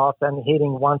 30 knots and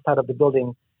hitting one side of the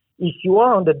building. If you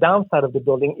are on the downside of the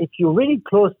building, if you're really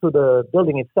close to the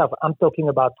building itself, I'm talking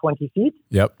about 20 feet,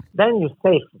 Yep. then you're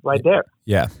safe right there.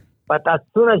 Yeah. But as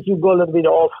soon as you go a little bit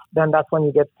off, then that's when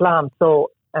you get slammed.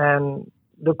 So, and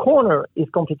the corner is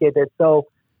complicated. So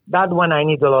that's when I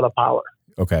need a lot of power.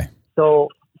 Okay. So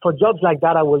for jobs like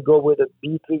that, I will go with a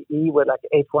B3E with like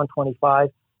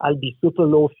H125. I'll be super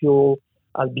low fuel.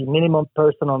 I'll be minimum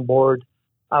person on board.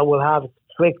 I will have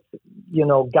strict,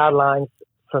 guidelines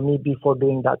for me before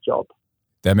doing that job.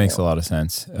 That makes a lot of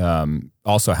sense.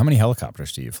 Also, how many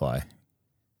helicopters do you fly?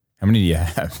 How many do you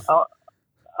have?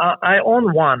 I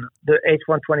own one, the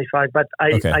H125, but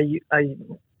I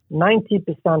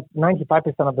 90%,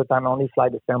 95% of the time I only fly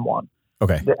the same one.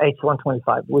 Okay. The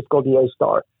H125, which is called the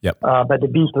A-Star. Yep. But the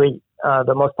B3,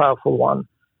 the most powerful one,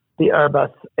 the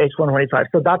Airbus H125.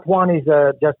 So that one is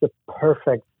just a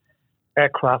perfect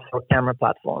aircraft for camera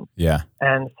platform. Yeah.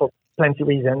 And for plenty of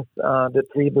reasons, the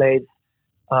 3 blades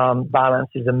balance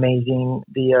is amazing.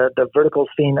 The vertical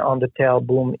fin on the tail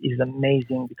boom is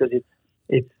amazing because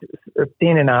it's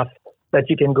thin enough that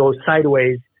you can go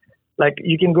sideways. Like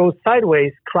you can go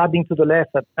sideways, crabbing to the left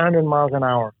at 100 miles an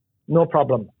hour, no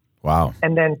problem. Wow.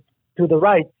 And then to the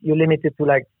right, you're limited to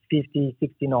like 50,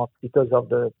 60 knots because of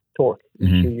the torque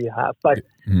issue you have. But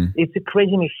it's a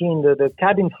crazy machine. The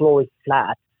cabin floor is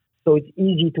flat, so it's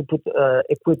easy to put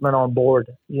equipment on board.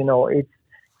 And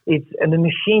the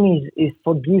machine is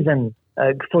forgiving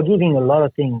a lot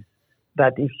of things.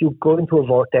 That if you go into a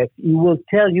vortex, it will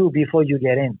tell you before you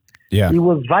get in. Yeah. It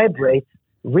will vibrate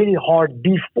really hard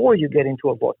before you get into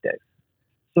a vortex.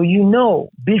 So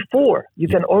before you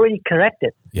can already correct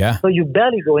it. Yeah. So you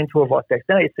barely go into a vortex.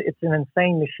 Then it's an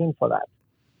insane machine for that.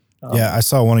 Yeah, I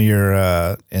saw one of your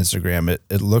Instagram.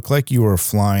 It looked like you were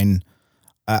flying,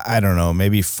 I don't know,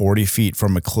 maybe 40 feet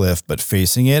from a cliff, but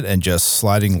facing it and just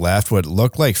sliding left what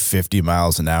looked like 50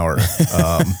 miles an hour.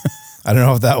 I don't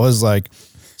know if that was like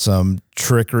some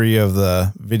trickery of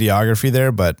the videography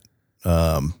there, but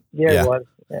it was.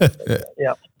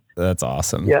 Yeah. That's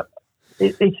awesome. Yeah.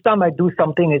 Each time I do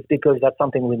something, it's because that's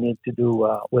something we need to do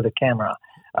with a camera.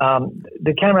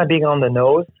 The camera being on the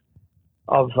nose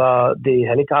of the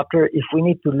helicopter, if we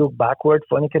need to look backward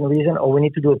for any kind of reason, or we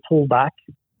need to do a pull back,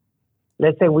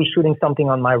 let's say we're shooting something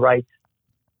on my right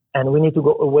and we need to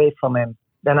go away from him,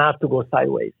 then I have to go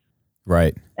sideways.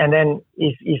 Right. And then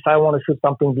if I want to shoot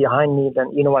something behind me,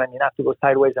 then you know what I mean, I have to go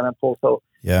sideways and I pull. So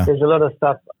there's a lot of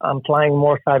stuff. I'm flying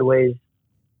more sideways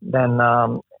than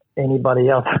anybody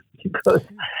else because,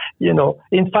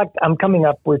 in fact, I'm coming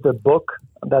up with a book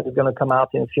that is going to come out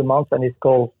in a few months and it's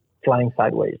called Flying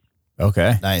Sideways.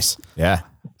 Okay. Nice. Yeah.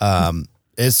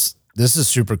 This is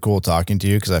super cool talking to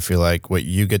you because I feel like what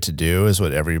you get to do is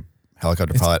what every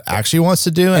helicopter pilot actually wants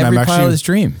to do. And every I'm actually pilot's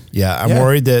dream. Yeah. I'm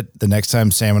worried that the next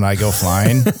time Sam and I go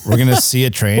flying, we're going to see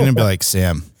a train and be like,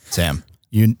 Sam,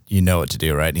 you know what to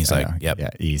do, right? And he's like, yep. Yeah,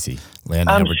 easy. Land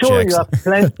I'm number sure checks. you have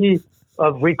plenty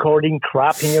of recording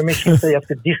crap in your machine, so you have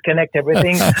to disconnect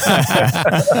everything. I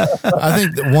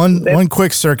think that one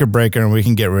quick circuit breaker and we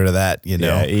can get rid of that,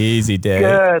 Yeah, easy day.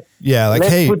 Good. Yeah, like,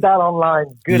 Let's hey. put that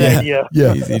online. Good idea.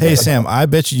 Yeah. Easy Hey, day. Sam, I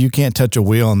bet you can't touch a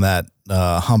wheel on that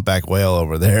humpback whale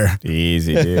over there.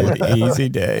 Easy, dude. Easy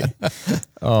day.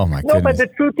 Oh, my No, goodness. but the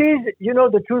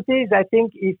truth is, I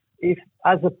think if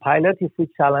as a pilot, if we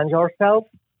challenge ourselves,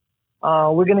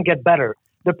 we're going to get better.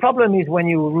 The problem is when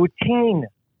you're routining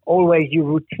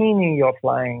your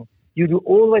flying, you do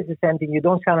always the same thing. You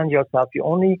don't challenge yourself. You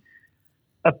only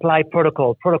apply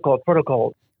protocol.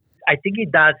 I think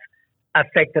it does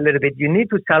affect a little bit. You need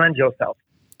to challenge yourself.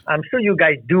 I'm sure you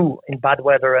guys do in bad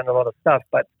weather and a lot of stuff,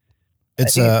 but I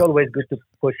think it's always good to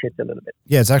push it a little bit.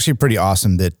 Yeah, it's actually pretty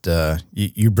awesome that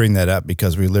you bring that up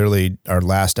because we literally, our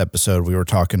last episode, we were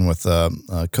talking with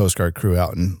a Coast Guard crew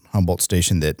out in Humboldt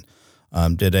Station that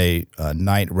did a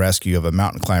night rescue of a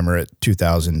mountain climber at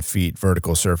 2,000 feet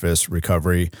vertical surface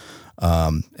recovery.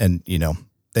 And,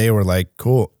 they were like,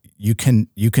 cool, you can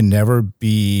never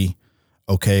be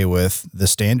okay with the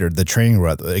standard, the training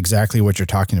rut, exactly what you're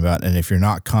talking about. And if you're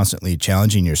not constantly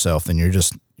challenging yourself, then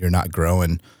you're not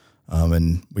growing.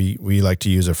 And we like to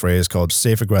use a phrase called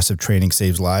safe, aggressive training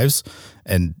saves lives.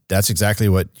 And that's exactly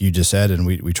what you just said. And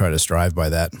we try to strive by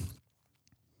that.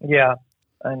 Yeah.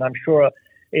 And I'm sure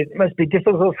it must be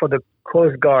difficult for the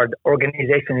Coast Guard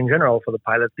organization in general for the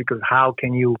pilots, because how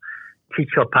can you teach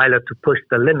your pilot to push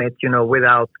the limit,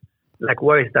 without, like,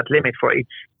 where is that limit for each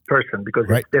person? Because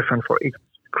it's different for each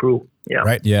crew. Yeah.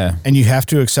 Right. Yeah. And you have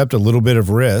to accept a little bit of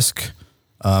risk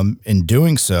in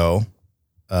doing so,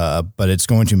 but it's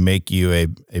going to make you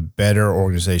a better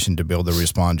organization to be able to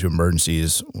respond to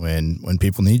emergencies when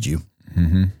people need you.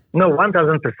 Mm-hmm. No,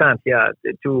 1,000%. Yeah.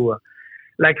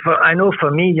 I know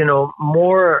for me,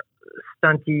 more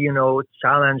stunty,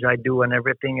 challenge I do and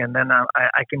everything. And then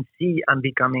I can see I'm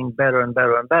becoming better and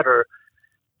better and better,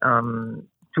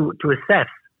 to assess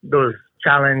those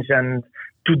challenge and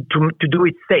to do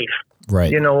it safe.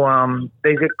 Right.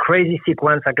 There's a crazy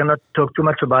sequence. I cannot talk too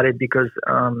much about it because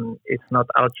it's not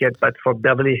out yet, but for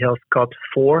Beverly Hills Cops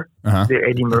 4, the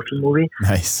Eddie Murphy movie.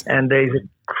 Nice. And there's a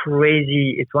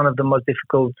crazy, it's one of the most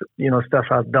difficult, stuff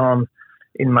I've done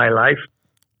in my life.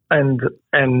 And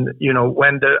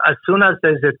as soon as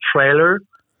there's a trailer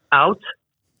out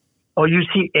or you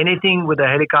see anything with a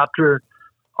helicopter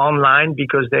online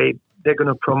because they're going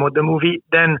to promote the movie,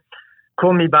 then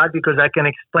call me back because I can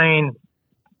explain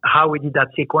how we did that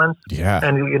sequence. Yeah.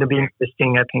 And it's going to be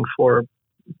interesting, I think, for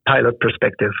pilot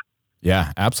perspective.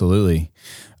 Yeah, absolutely.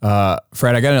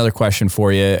 Fred, I got another question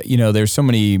for you. There's so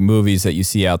many movies that you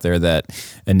see out there that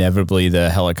inevitably the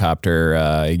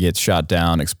helicopter gets shot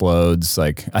down, explodes.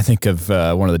 Like I think of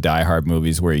one of the Die Hard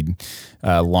movies where he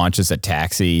launches a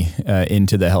taxi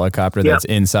into the helicopter that's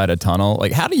inside a tunnel.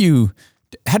 Like how do you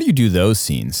do those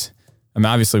scenes? I mean,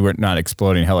 obviously we're not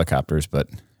exploding helicopters, but...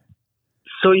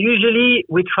 So usually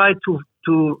we try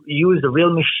to use the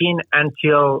real machine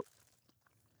until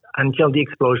the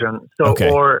explosion. So, okay.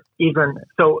 Or even,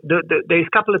 so there's a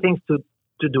couple of things to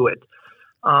do it.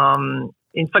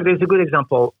 In fact, there's a good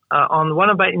example. On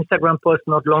one of my Instagram posts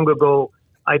not long ago,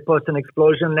 I posted an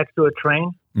explosion next to a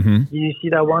train. Mm-hmm. Did you see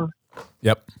that one?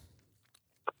 Yep.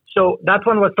 So that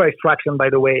one was for Extraction, by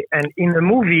the way. And in the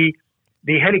movie,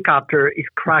 the helicopter is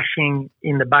crashing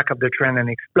in the back of the train and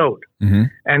explode. Mm-hmm.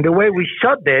 And the way we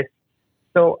shot this,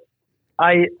 so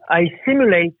I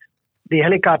simulate the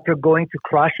helicopter going to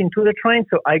crash into the train.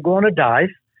 So I go on a dive,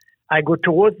 I go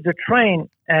towards the train,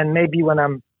 and maybe when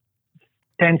I'm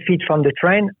 10 feet from the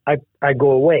train, I go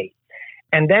away.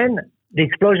 And then the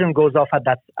explosion goes off at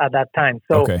that time.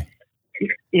 So okay.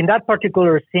 In that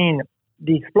particular scene,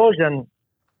 the explosion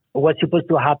was supposed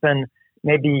to happen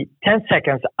maybe 10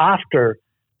 seconds after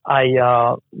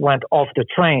I went off the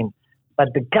train.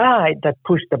 But the guy that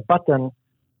pushed the button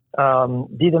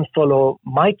didn't follow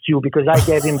my cue because I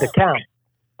gave him the count.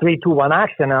 3, 2, 1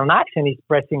 action. And action is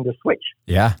pressing the switch.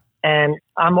 Yeah. And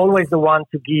I'm always the one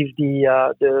to give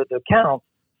the count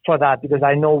for that because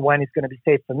I know when it's going to be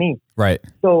safe for me. Right.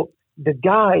 So the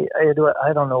guy,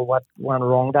 I don't know what went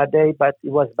wrong that day, but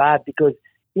it was bad because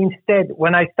instead,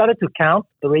 when I started to count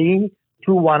 3,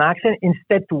 2, 1 action,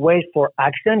 instead to wait for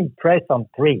action, he pressed on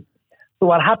 3. So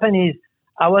what happened is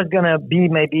I was going to be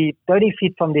maybe 30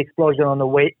 feet from the explosion on the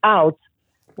way out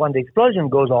when the explosion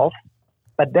goes off.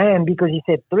 But then because he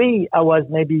said 3, I was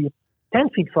maybe 10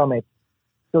 feet from it.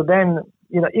 So then,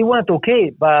 it went okay,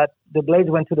 but the blades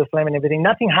went to the flame and everything.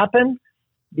 Nothing happened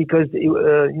because,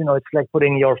 it's like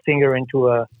putting your finger into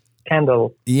a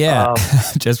candle. Yeah.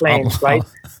 Just flame, right?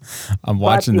 I'm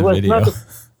watching the video.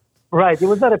 Right. It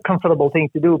was not a comfortable thing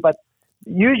to do, but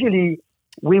usually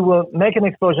we will make an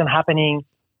explosion happening,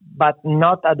 but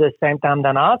not at the same time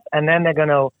than us. And then they're going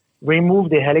to remove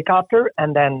the helicopter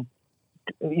and then,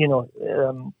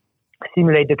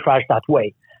 simulate the crash that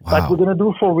way. Wow. But we're going to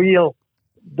do for real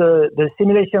the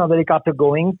simulation of the helicopter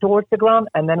going towards the ground,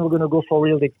 and then we're going to go for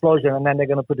real the explosion, and then they're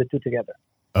going to put the two together.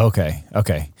 Okay.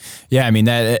 Yeah, I mean,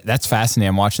 that's fascinating.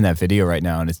 I'm watching that video right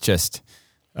now, and it's just,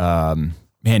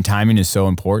 man, timing is so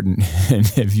important.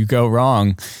 And if you go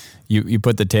wrong, you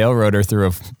put the tail rotor through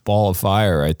a ball of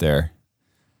fire right there.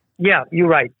 Yeah, you're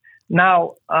right.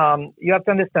 Now, you have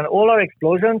to understand, all our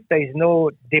explosions, there is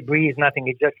no debris, nothing.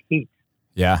 It's just heat.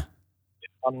 Yeah.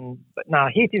 But now,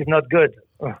 heat is not good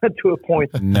to a point.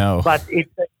 No. But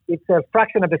it's a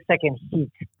fraction of a second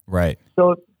heat. Right.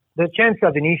 So the chance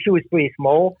of an issue is pretty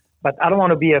small. But I don't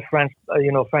want to be a French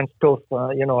toast,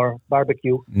 or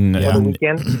barbecue for the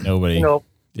weekend. Nobody.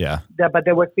 Yeah. But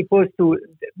they were supposed to.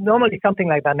 Normally, something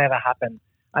like that never happened.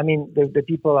 I mean, the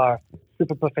people are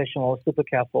super professional, super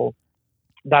careful.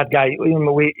 That guy,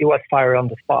 he was fired on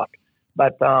the spot.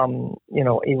 But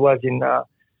he was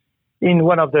in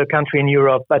one of the country in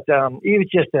Europe. But it was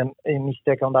just a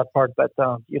mistake on that part. But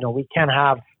we can't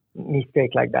have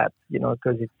mistake like that,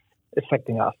 because it's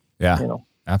affecting us. Yeah.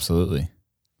 Absolutely.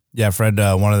 Yeah, Fred,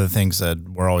 one of the things that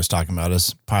we're always talking about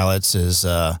as pilots is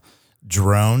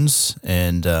drones.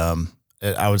 And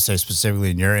I would say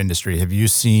specifically in your industry, have you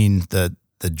seen the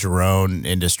drone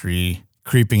industry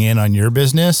creeping in on your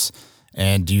business?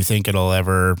 And do you think it'll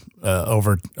ever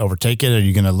overtake it? Are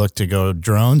you going to look to go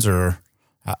drones, or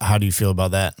how do you feel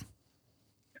about that?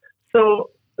 So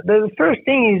the first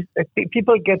thing is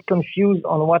people get confused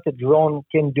on what a drone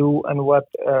can do and what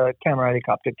a camera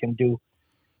helicopter can do.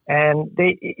 And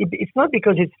it's not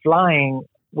because it's flying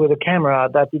with a camera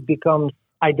that it becomes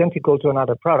identical to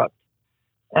another product.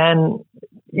 And,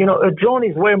 a drone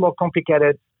is way more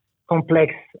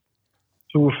complex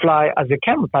to fly as a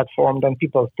camera platform than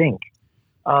people think.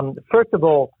 First of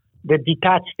all, the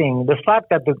detached thing, the fact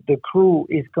that the crew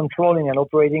is controlling and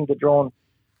operating the drone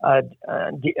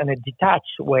in a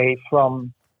detached way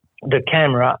from the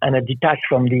camera and a detached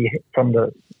from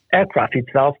the aircraft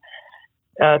itself,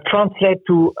 translate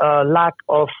to a lack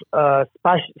of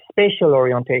spatial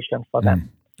orientation for them.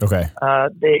 Okay.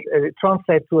 They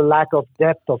translate to a lack of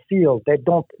depth of field.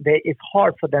 It's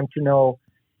hard for them to know,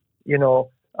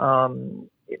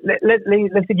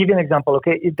 let's give you an example.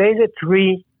 Okay. If there's a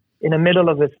tree in the middle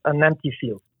of an empty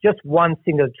field, just one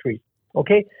single tree.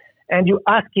 Okay. And you're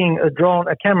asking a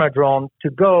camera drone to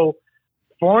go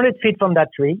 400 feet from that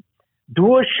tree,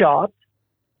 do a shot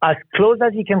as close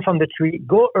as you can from the tree,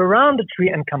 go around the tree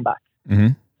and come back.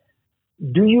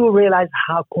 Mm-hmm. Do you realize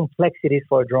how complex it is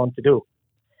for a drone to do?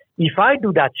 If I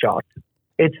do that shot,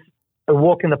 it's a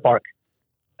walk in the park.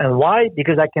 And why?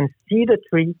 Because I can see the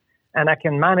tree and I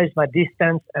can manage my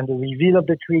distance and the reveal of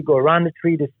the tree, go around the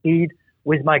tree, the speed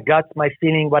with my guts, my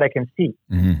feeling, what I can see.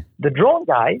 Mm-hmm. The drone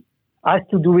guy has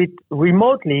to do it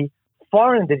remotely,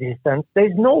 far in the distance.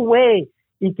 There's no way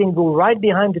he can go right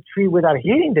behind the tree without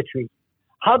hitting the tree.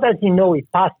 How does he know he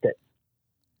passed it?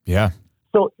 Yeah.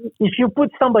 So if you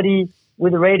put somebody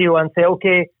with a radio and say,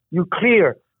 okay, you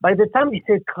clear. By the time he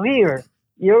says clear,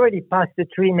 he already passed the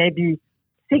tree maybe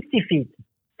 60 feet.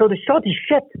 So the shot is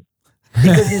shit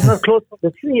because he's not close to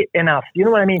the tree enough. You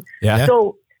know what I mean? Yeah.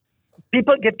 So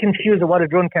people get confused of what a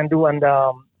drone can do and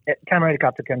a camera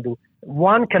helicopter can do.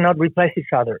 One cannot replace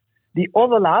each other. The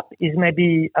overlap is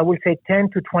maybe, I would say, 10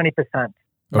 to 20%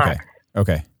 max.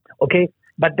 Okay.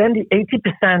 But then the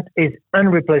 80% is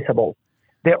unreplaceable.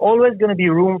 There's always going to be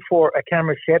room for a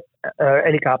camera ship,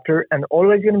 helicopter, and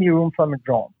always going to be room for a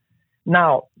drone.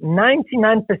 Now,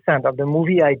 99% of the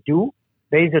movie I do,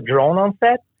 there is a drone on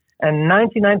set, and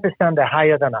 99% are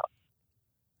higher than us.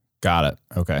 Got it.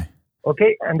 Okay.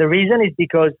 Okay, and the reason is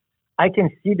because I can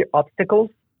see the obstacles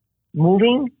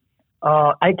moving.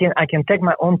 I can take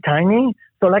my own timing.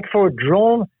 So, like for a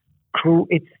drone crew,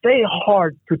 it's very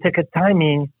hard to take a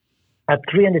timing at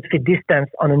 300 feet distance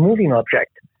on a moving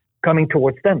object coming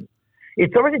towards them.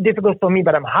 It's already difficult for me,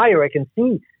 but I'm higher. I can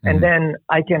see, and then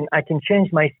I can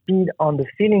change my speed on the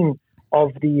feeling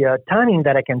of the timing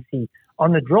that I can see.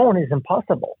 On the drone, is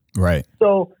impossible. Right.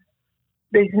 So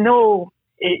there's no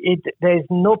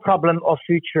problem of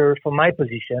future for my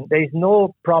position. There's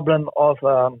no problem of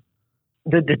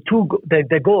the two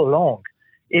they go along.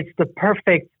 It's the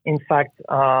perfect, in fact,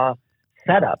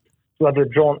 setup to have a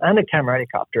drone and a camera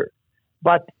helicopter.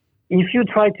 But if you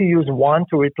try to use one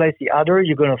to replace the other,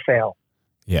 you're going to fail.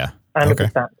 Yeah. 100%. Okay.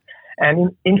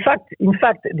 And in fact,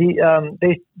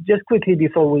 there's just quickly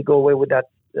before we go away with that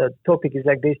topic is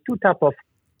like there's two types of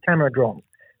camera drones.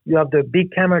 You have the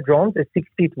big camera drones, they're 6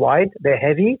 feet wide, they're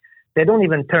heavy, they don't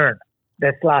even turn,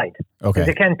 they slide. Okay.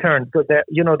 They can't turn because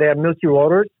they're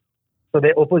multi-rotors, so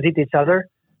they opposite each other.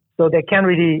 So they can't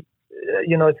really,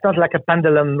 it's not like a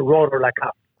pendulum rotor like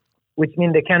us, which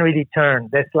means they can't really turn,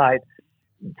 they slide.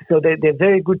 So they're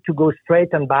very good to go straight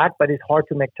and back, but it's hard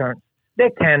to make turns.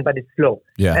 They can, but it's slow.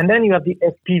 Yeah. And then you have the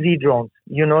FPV drones.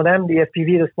 You know them, the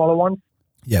FPV, the smaller ones?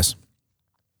 Yes.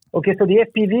 Okay, so the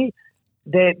FPV,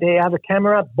 they have a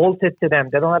camera bolted to them.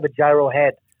 They don't have a gyro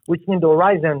head, which means the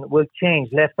horizon will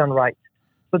change left and right.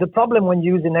 So the problem when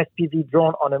you use an FPV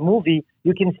drone on a movie,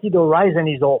 you can see the horizon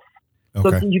is off.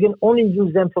 Okay. So you can only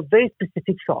use them for very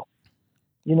specific shots,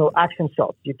 action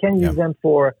shots. You can use them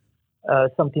for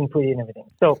something pretty and everything.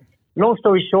 So long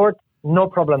story short, no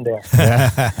problem there.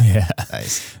 Yeah.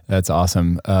 Nice. That's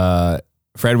awesome.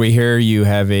 Fred, we hear you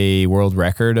have a world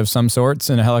record of some sorts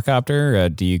in a helicopter.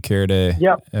 Do you care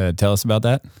to tell us about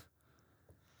that?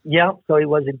 Yeah, so it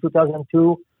was in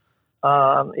 2002.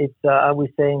 It's, I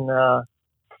would say in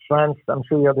France, I'm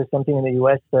sure you have something in the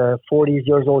US, 40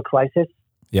 years old crisis.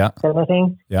 Yeah. Kind of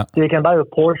thing. Yeah. So you can buy a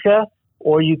Porsche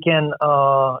or you can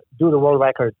do the world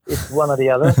record. It's one or the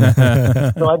other.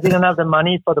 So I didn't have the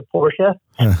money for the Porsche.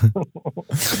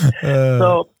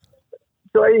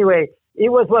 So anyway, it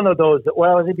was one of those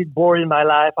where I was a bit bored in my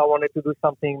life. I wanted to do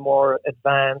something more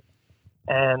advanced.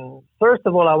 And first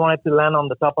of all, I wanted to land on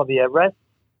the top of the Everest.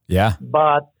 Yeah.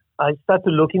 But I started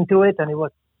to look into it, and it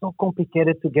was so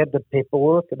complicated to get the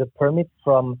paperwork, the permit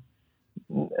from,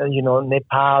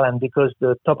 Nepal. And because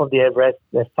the top of the Everest,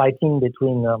 they're fighting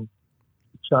between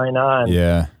China, and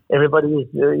Yeah. everybody is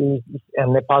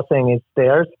and Nepal saying it's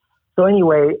theirs. So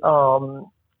anyway,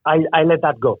 I let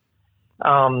that go.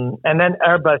 And then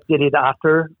Airbus did it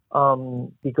after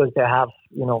because they have,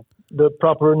 the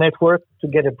proper network to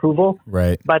get approval.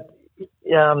 Right. But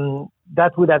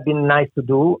that would have been nice to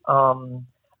do.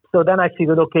 So then I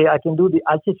figured, okay, I can do the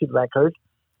altitude record.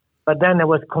 But then it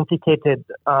was complicated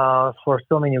for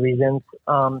so many reasons.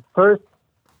 First,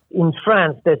 in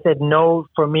France, they said no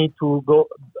for me to go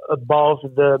above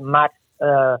the max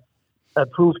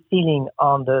approved ceiling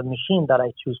on the machine that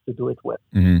I choose to do it with,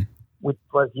 which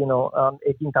was,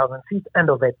 18,000 feet, end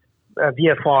of it,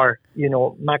 VFR,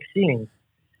 max ceiling.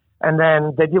 And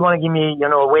then they didn't want to give me,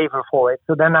 a waiver for it.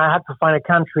 So then I had to find a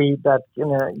country that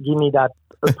give me that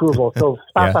approval. So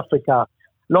South Africa,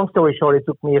 long story short, it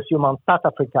took me a few months. South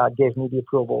Africa gave me the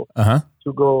approval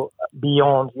to go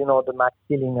beyond, the max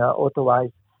ceiling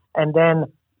authorized. And then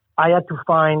I had to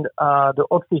find the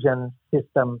oxygen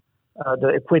system, the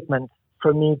equipment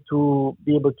for me to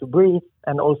be able to breathe,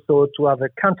 and also to have a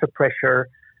counter pressure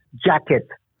jacket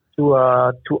to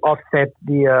offset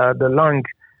the lung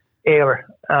air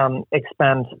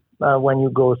expand when you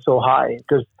go so high,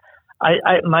 because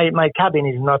my cabin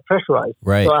is not pressurized,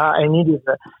 right? So I needed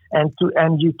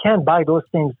and you can't buy those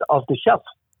things off the shelf.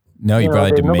 No, you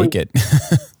probably didn't make it.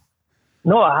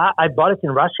 No, I bought it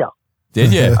in Russia.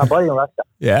 Did you? I bought it in Russia.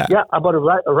 Yeah. Yeah, I bought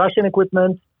a Russian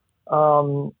equipment,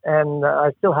 and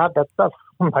I still have that stuff.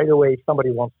 By the way, if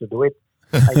somebody wants to do it,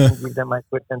 I can give them my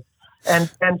equipment.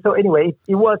 And so anyway,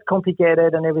 it was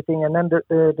complicated and everything. And then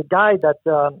the guy that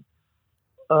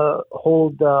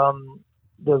hold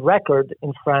the record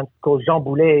in France, called Jean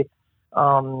Boulet,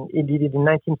 he did it in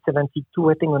 1972,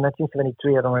 I think, or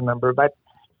 1973, I don't remember. But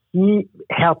he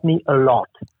helped me a lot.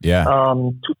 Yeah.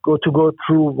 To go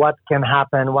through what can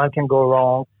happen, what can go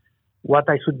wrong, what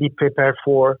I should be prepared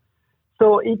for.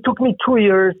 So it took me 2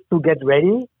 years to get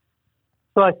ready.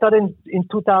 So I started in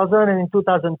 2000, and in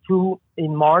 2002,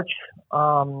 in March,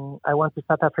 I went to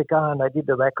South Africa and I did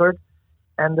the record.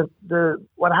 And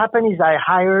what happened is I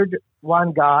hired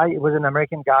one guy. It was an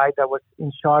American guy that was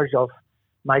in charge of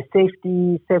my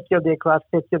safety of the aircraft,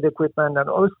 safety of the equipment, and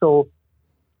also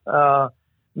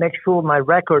make sure my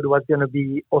record was going to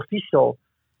be official.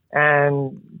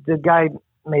 And the guy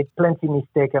made plenty of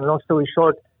mistakes. And long story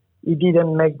short, he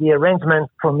didn't make the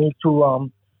arrangements for me to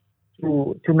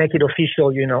make it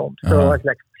official, So I was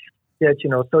like,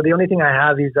 So the only thing I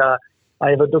have is I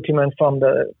have a document from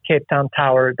the Cape Town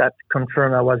Tower that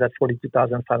confirmed I was at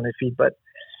 42,500 feet. But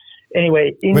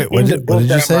anyway, what did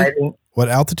you say? Writing, what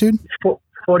altitude?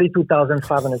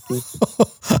 42,500 feet.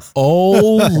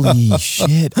 Holy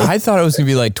shit. I thought it was going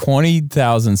to be like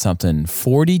 20,000 something.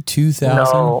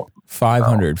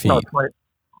 42,500 feet. No,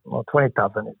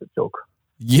 20,000 is a joke.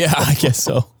 Yeah, I guess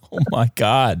so. Oh my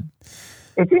God.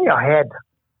 It's in your head,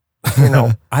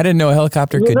 I didn't know a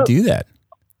helicopter could do that.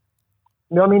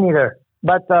 No, me neither.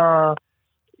 But look,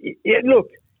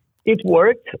 it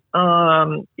worked.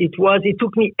 It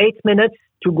took me 8 minutes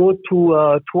to go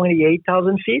to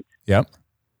 28,000 feet. Yep.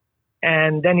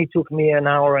 And then it took me an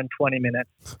hour and 20 minutes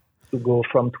to go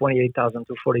from 28,000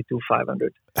 to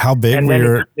 42,500. How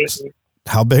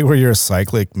big were your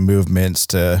cyclic movements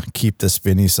to keep the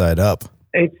spinny side up?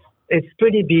 It's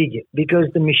pretty big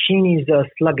because the machine is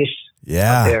sluggish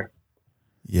up there.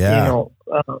 Yeah.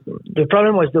 The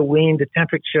problem was the wind, the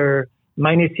temperature,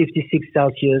 minus 56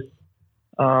 Celsius,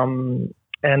 and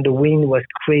the wind was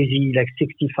crazy, like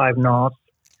 65 knots.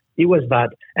 It was bad.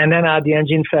 And then I had the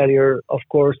engine failure, of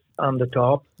course, on the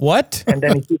top. What? And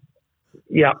then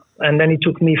it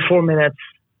took me 4 minutes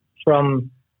from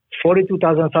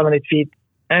 42,500 feet,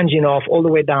 engine off, all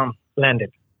the way down,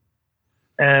 landed.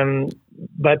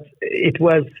 But it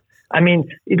was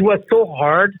so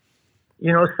hard,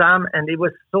 Sam, and it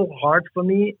was so hard for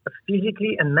me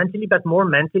physically and mentally, but more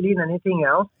mentally than anything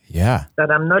else. Yeah. That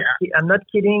I'm not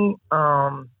kidding.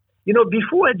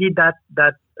 Before I did that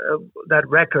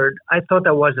record, I thought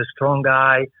I was a strong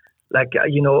guy. Like,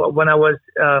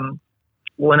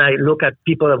 when I look at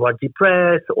people that were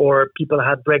depressed or people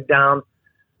had breakdown,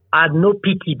 I had no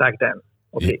pity back then.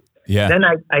 Okay. Yeah. Then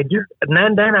I did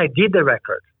the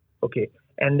record. Okay.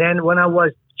 And then when I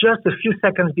was just a few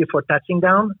seconds before touching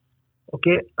down,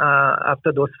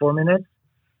 after those 4 minutes,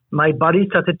 my body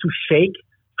started to shake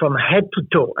from head to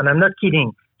toe. And I'm not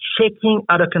kidding, shaking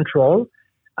out of control.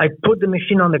 I put the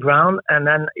machine on the ground and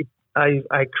then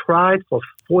I cried for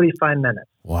 45 minutes.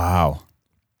 Wow.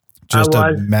 Just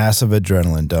a massive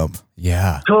adrenaline dump.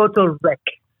 Yeah. Total wreck.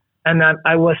 And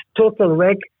I was total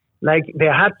wreck. Like they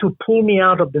had to pull me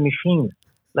out of the machine.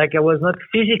 Like I was not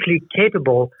physically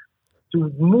capable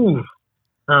to move.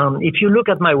 If you look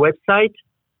at my website,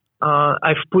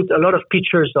 I've put a lot of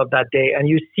pictures of that day, and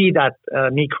you see that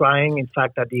me crying, in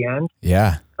fact, at the end.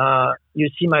 Yeah. You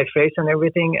see my face and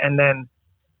everything, and then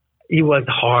it was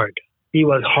hard. It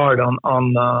was hard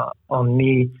on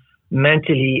me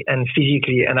mentally and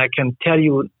physically. And I can tell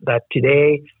you that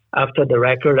today, after the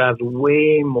record, I have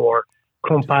way more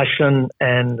compassion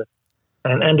and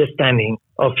understanding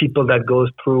of people that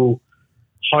goes through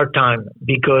hard time,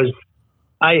 because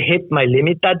I hit my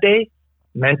limit that day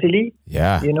mentally.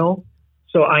 Yeah. You know,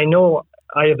 so I know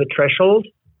I have a threshold,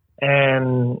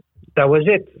 and that was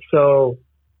it. So,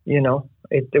 you know,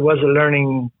 it was a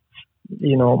learning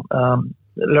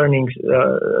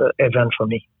event for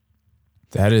me.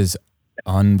 That is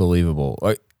unbelievable.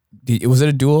 Was it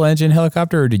a dual engine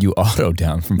helicopter, or did you auto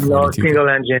down from 42? No,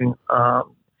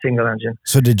 single engine.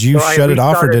 So did you shut it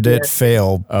off, or did it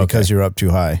fail because you're up too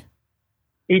high?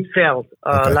 It failed.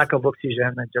 Lack of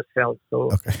oxygen. It just failed. So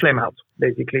flame out,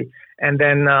 basically. And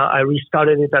then I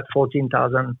restarted it at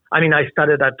 14,000. I mean, I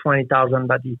started at 20,000,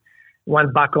 but it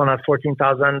went back on at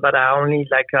 14,000. But I only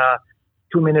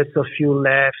 2 minutes of fuel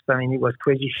left. I mean, it was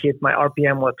crazy shit. My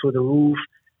RPM was through the roof.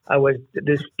 I was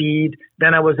the speed.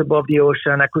 Then I was above the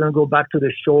ocean. I couldn't go back to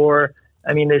the shore.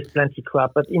 I mean, there's plenty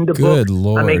crap. But in the book,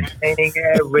 Lord. I'm explaining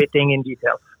everything in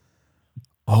detail.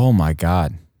 Oh, my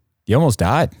God. You almost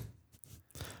died.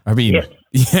 I mean, yes.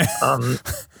 Yeah.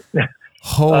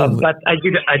 Holy. But I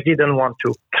didn't want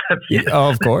to.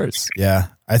 Of course. Yeah.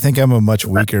 I think I'm a much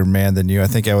weaker man than you. I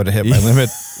think I would have hit my limit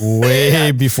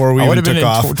way before we even took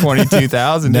off.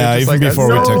 22,000. No, even before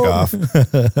we took off.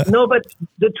 No, but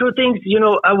the two things, you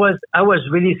know, I was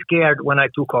really scared when I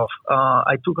took off.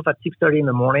 I took off at 6:30 in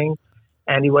the morning,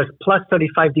 and it was plus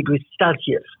 35 degrees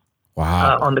Celsius.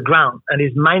 Wow. On the ground, and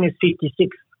it's minus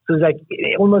 56. So it's like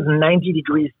almost 90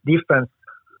 degrees difference.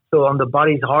 So on the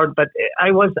body is hard, but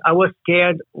I was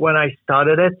scared when I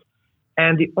started it.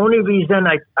 And the only reason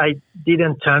I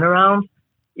didn't turn around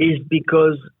is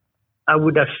because I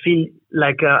would have feel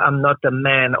like I'm not a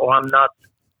man, or I'm not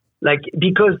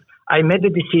because I made the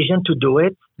decision to do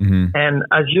it. Mm-hmm. And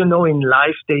as you know, in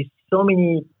life, there's so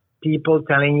many people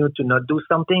telling you to not do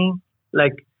something.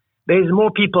 Like there's more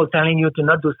people telling you to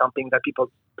not do something than people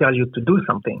tell you to do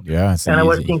something. Yeah. And I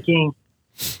was thinking,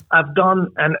 I've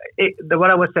done, and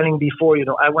what I was telling before, you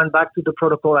know, I went back to the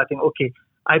protocol. I think, okay,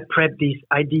 I prepped this,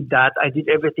 I did that, I did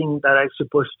everything that I was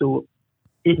supposed to.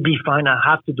 It'd be fine. I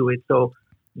have to do it. So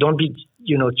don't be,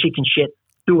 you know, chicken shit.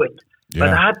 Do it. Yeah. But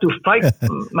I had to fight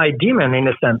my demon in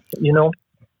a sense, you know.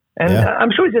 And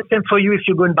I'm sure it's the same for you if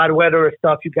you go in bad weather or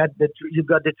stuff. You got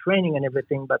the training and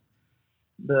everything, but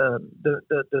the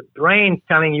brain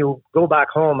telling you go back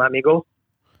home, amigo.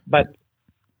 But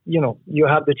you know, you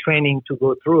have the training to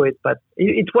go through it, but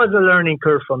it was a learning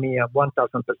curve for me of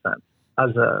 1,000%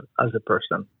 as a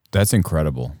person. That's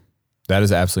incredible. That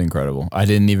is absolutely incredible. I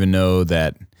didn't even know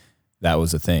that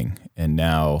was a thing. And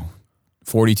now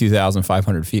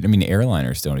 42,500 feet. I mean,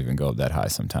 airliners don't even go up that high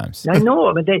sometimes. I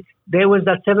know, but there was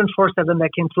that 747 that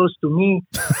came close to me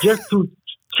just to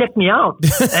check me out.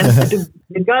 And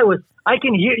the guy was, I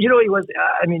can hear, you know, it was,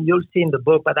 I mean, you'll see in the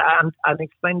book, but I'm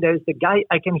explaining there's the guy,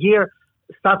 I can hear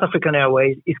South African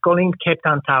Airways is calling Cape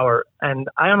Town Tower, and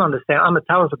I don't understand. I'm a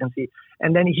tower frequency,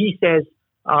 and then he says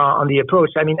on the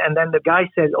approach. I mean, and then the guy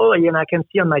says, "Oh, yeah, and I can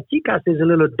see on my TCAS there's a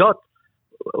little dot.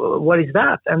 What is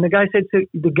that?" And the guy says,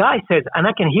 and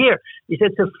I can hear. He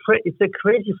said, "It's a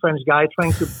crazy French guy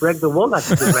trying to break the world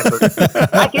altitude record."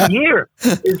 I can hear.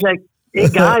 It's like, "Hey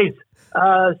guys,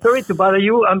 sorry to bother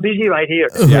you. I'm busy right here."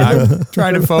 Yeah, I'm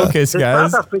trying to focus,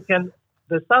 guys.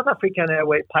 The South African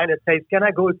Airways pilot says, "Can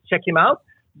I go check him out?"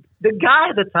 The guy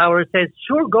at the tower says,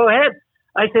 "Sure, go ahead."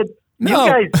 I said, "You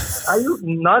guys, are you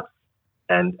nuts?"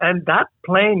 And that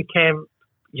plane came,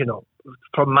 you know,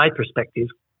 from my perspective,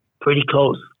 pretty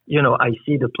close. You know, I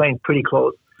see the plane pretty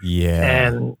close. Yeah.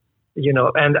 And, you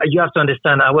know, and you have to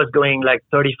understand, I was going like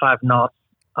 35 knots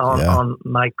on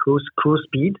my cruise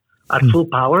speed at full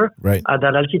power at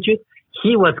that altitude.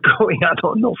 He was going, I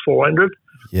don't know, 400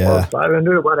 or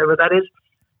 500, whatever that is.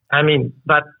 I mean,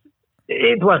 but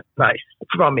it was nice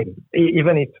from him,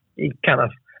 even if it kind of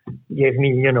gave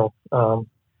me, you know, scariness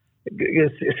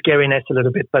a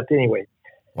little bit. But anyway.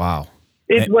 Wow.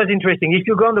 It was interesting. If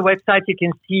you go on the website, you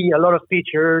can see a lot of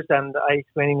pictures, and I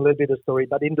explaining a little bit of the story.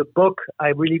 But in the book, I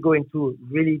really go into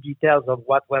really details of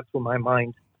what went through my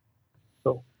mind.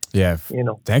 So, yeah, you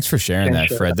know, thanks for sharing that,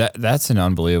 Fred. That's an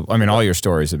unbelievable. I mean, all your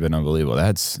stories have been unbelievable.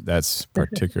 That's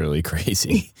particularly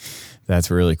crazy. That's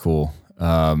really cool.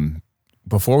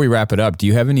 Before we wrap it up, do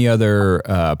you have any other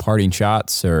parting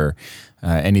shots or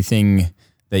anything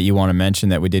that you want to mention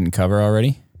that we didn't cover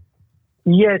already?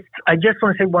 Yes, I just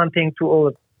want to say one thing to all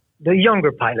of the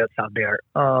younger pilots out there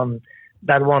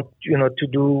that want, to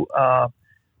do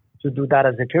that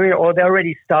as a career, or they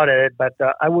already started it. But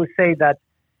I would say that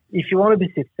if you want to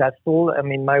be successful, I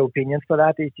mean, my opinion for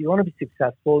that, if you want to be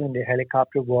successful in the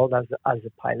helicopter world as a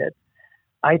pilot,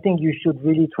 I think you should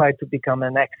really try to become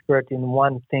an expert in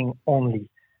one thing only.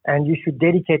 And you should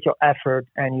dedicate your effort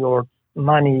and your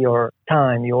money, your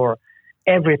time, your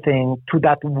everything to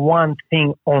that one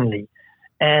thing only.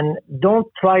 And don't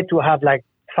try to have like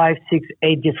 5, 6,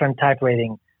 8 different type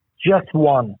ratings. Just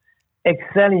one.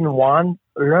 Excel in one,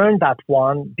 learn that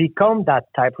one, become that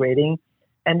type rating.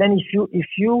 And then if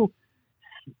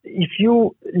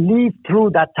you live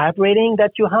through that type rating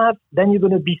that you have, then you're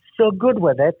going to be so good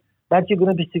with it that you're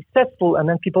going to be successful, and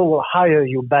then people will hire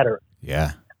you better.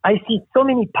 Yeah. I see so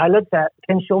many pilots that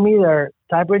can show me their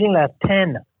type rating like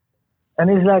 10. And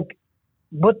it's like,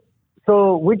 but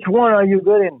so which one are you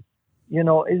good in?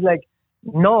 It's like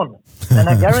none. And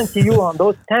I guarantee you on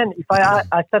those 10, if I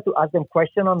start to ask them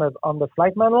question on the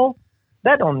flight manual,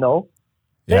 they don't know.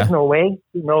 There's no way,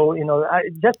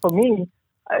 just for me,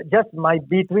 just my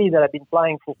B3 that I've been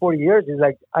flying for 40 years is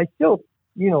like, I still,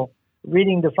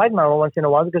 reading the flight manual once in a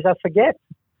while because I forget.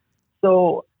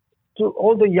 So to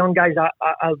all the young guys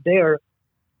out there,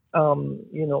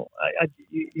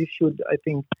 you should, I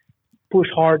think, push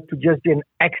hard to just be an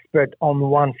expert on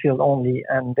one field only,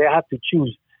 and they have to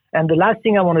choose. And the last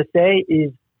thing I want to say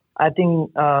is, I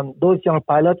think those young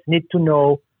pilots need to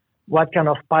know what kind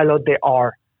of pilot they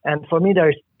are. And for me,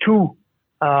 there's two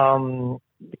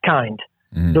kind.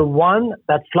 The one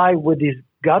that fly with his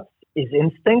guts, his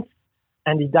instincts,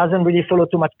 and he doesn't really follow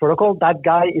too much protocol. That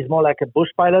guy is more like a bush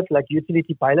pilot, like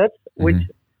utility pilot, which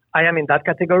I am in that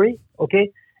category.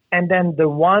 Okay. And then the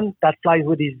one that flies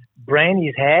with his brain,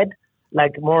 his head,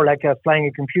 like more like flying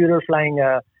a computer, flying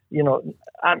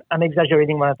I'm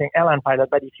exaggerating when I think airline pilot,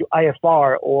 but if you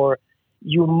IFR or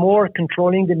you're more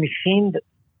controlling the machine,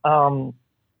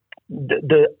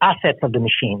 the assets of the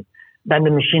machine than the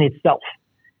machine itself.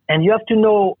 And you have to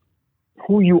know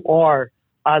who you are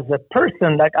as a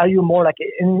person. Like, are you more like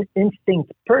an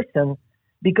instinct person?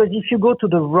 Because if you go to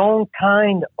the wrong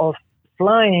kind of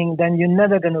flying, then you're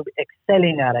never going to be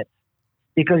excelling at it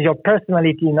because your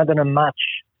personality is not going to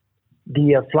match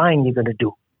the flying you're going to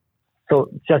do. So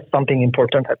just something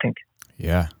important, I think.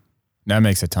 Yeah, that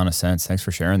makes a ton of sense. Thanks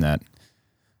for sharing that.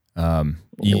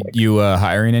 You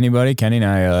hiring anybody? Kenny and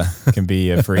I can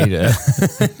be free to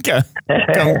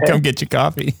come get you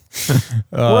coffee.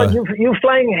 Well, you're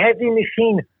flying heavy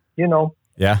machine,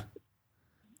 Yeah,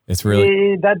 it's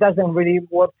really that doesn't really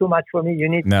work too much for me. You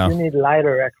need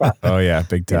lighter aircraft. Oh yeah,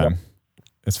 big time.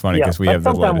 It's funny because we have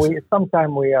the lightest.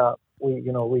 Sometimes we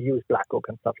use Black Oak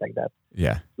and stuff like that.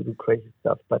 Yeah, to do crazy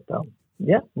stuff, but.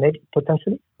 Yeah, maybe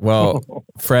potentially. Well,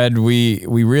 Fred, we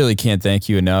really can't thank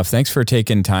you enough. Thanks for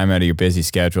taking time out of your busy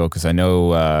schedule, because I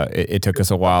know it took us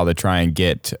a while to try and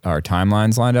get our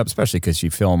timelines lined up, especially because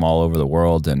you film all over the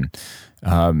world, and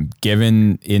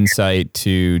given insight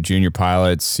to junior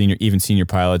pilots, senior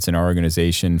pilots in our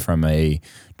organization from a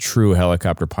true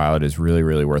helicopter pilot is really,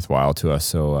 really worthwhile to us.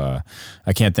 So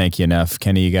I can't thank you enough.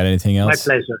 Kenny, you got anything else?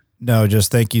 My pleasure. No,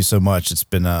 just thank you so much. It's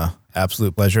been an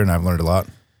absolute pleasure, and I've learned a lot.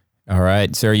 All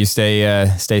right, sir, you stay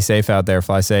safe out there.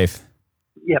 Fly safe.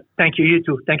 Yeah, thank you. You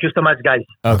too. Thank you so much, guys.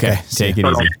 Okay, take it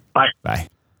easy. Bye. Bye.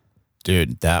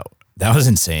 Dude, that was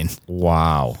insane.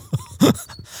 Wow.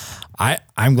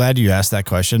 I'm glad you asked that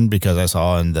question, because I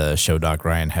saw in the show doc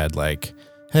Ryan had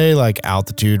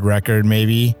altitude record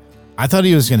maybe. I thought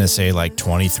he was going to say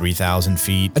 23,000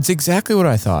 feet. That's exactly what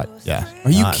I thought. Yeah.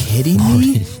 Are you kidding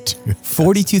me?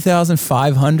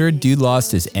 42,500. Dude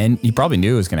lost his end. He probably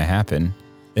knew it was going to happen.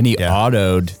 Then he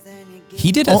autoed.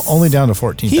 He did only down to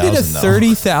 14,000. He did a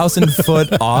 30,000 foot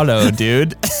auto,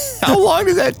 dude. How long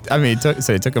is that? I mean,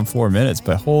 it took him 4 minutes,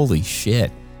 but holy shit.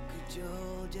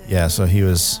 Yeah, so he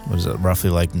was roughly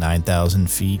 9,000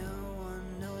 feet?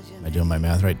 Am I doing my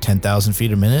math right? 10,000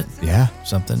 feet a minute? Yeah.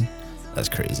 Something. That's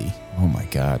crazy. Oh my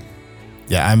God.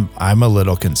 Yeah, I'm a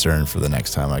little concerned for the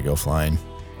next time I go flying.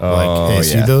 Oh,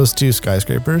 see those two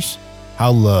skyscrapers?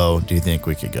 How low do you think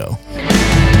we could go?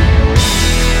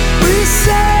 We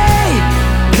say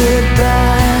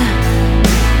goodbye,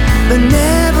 but never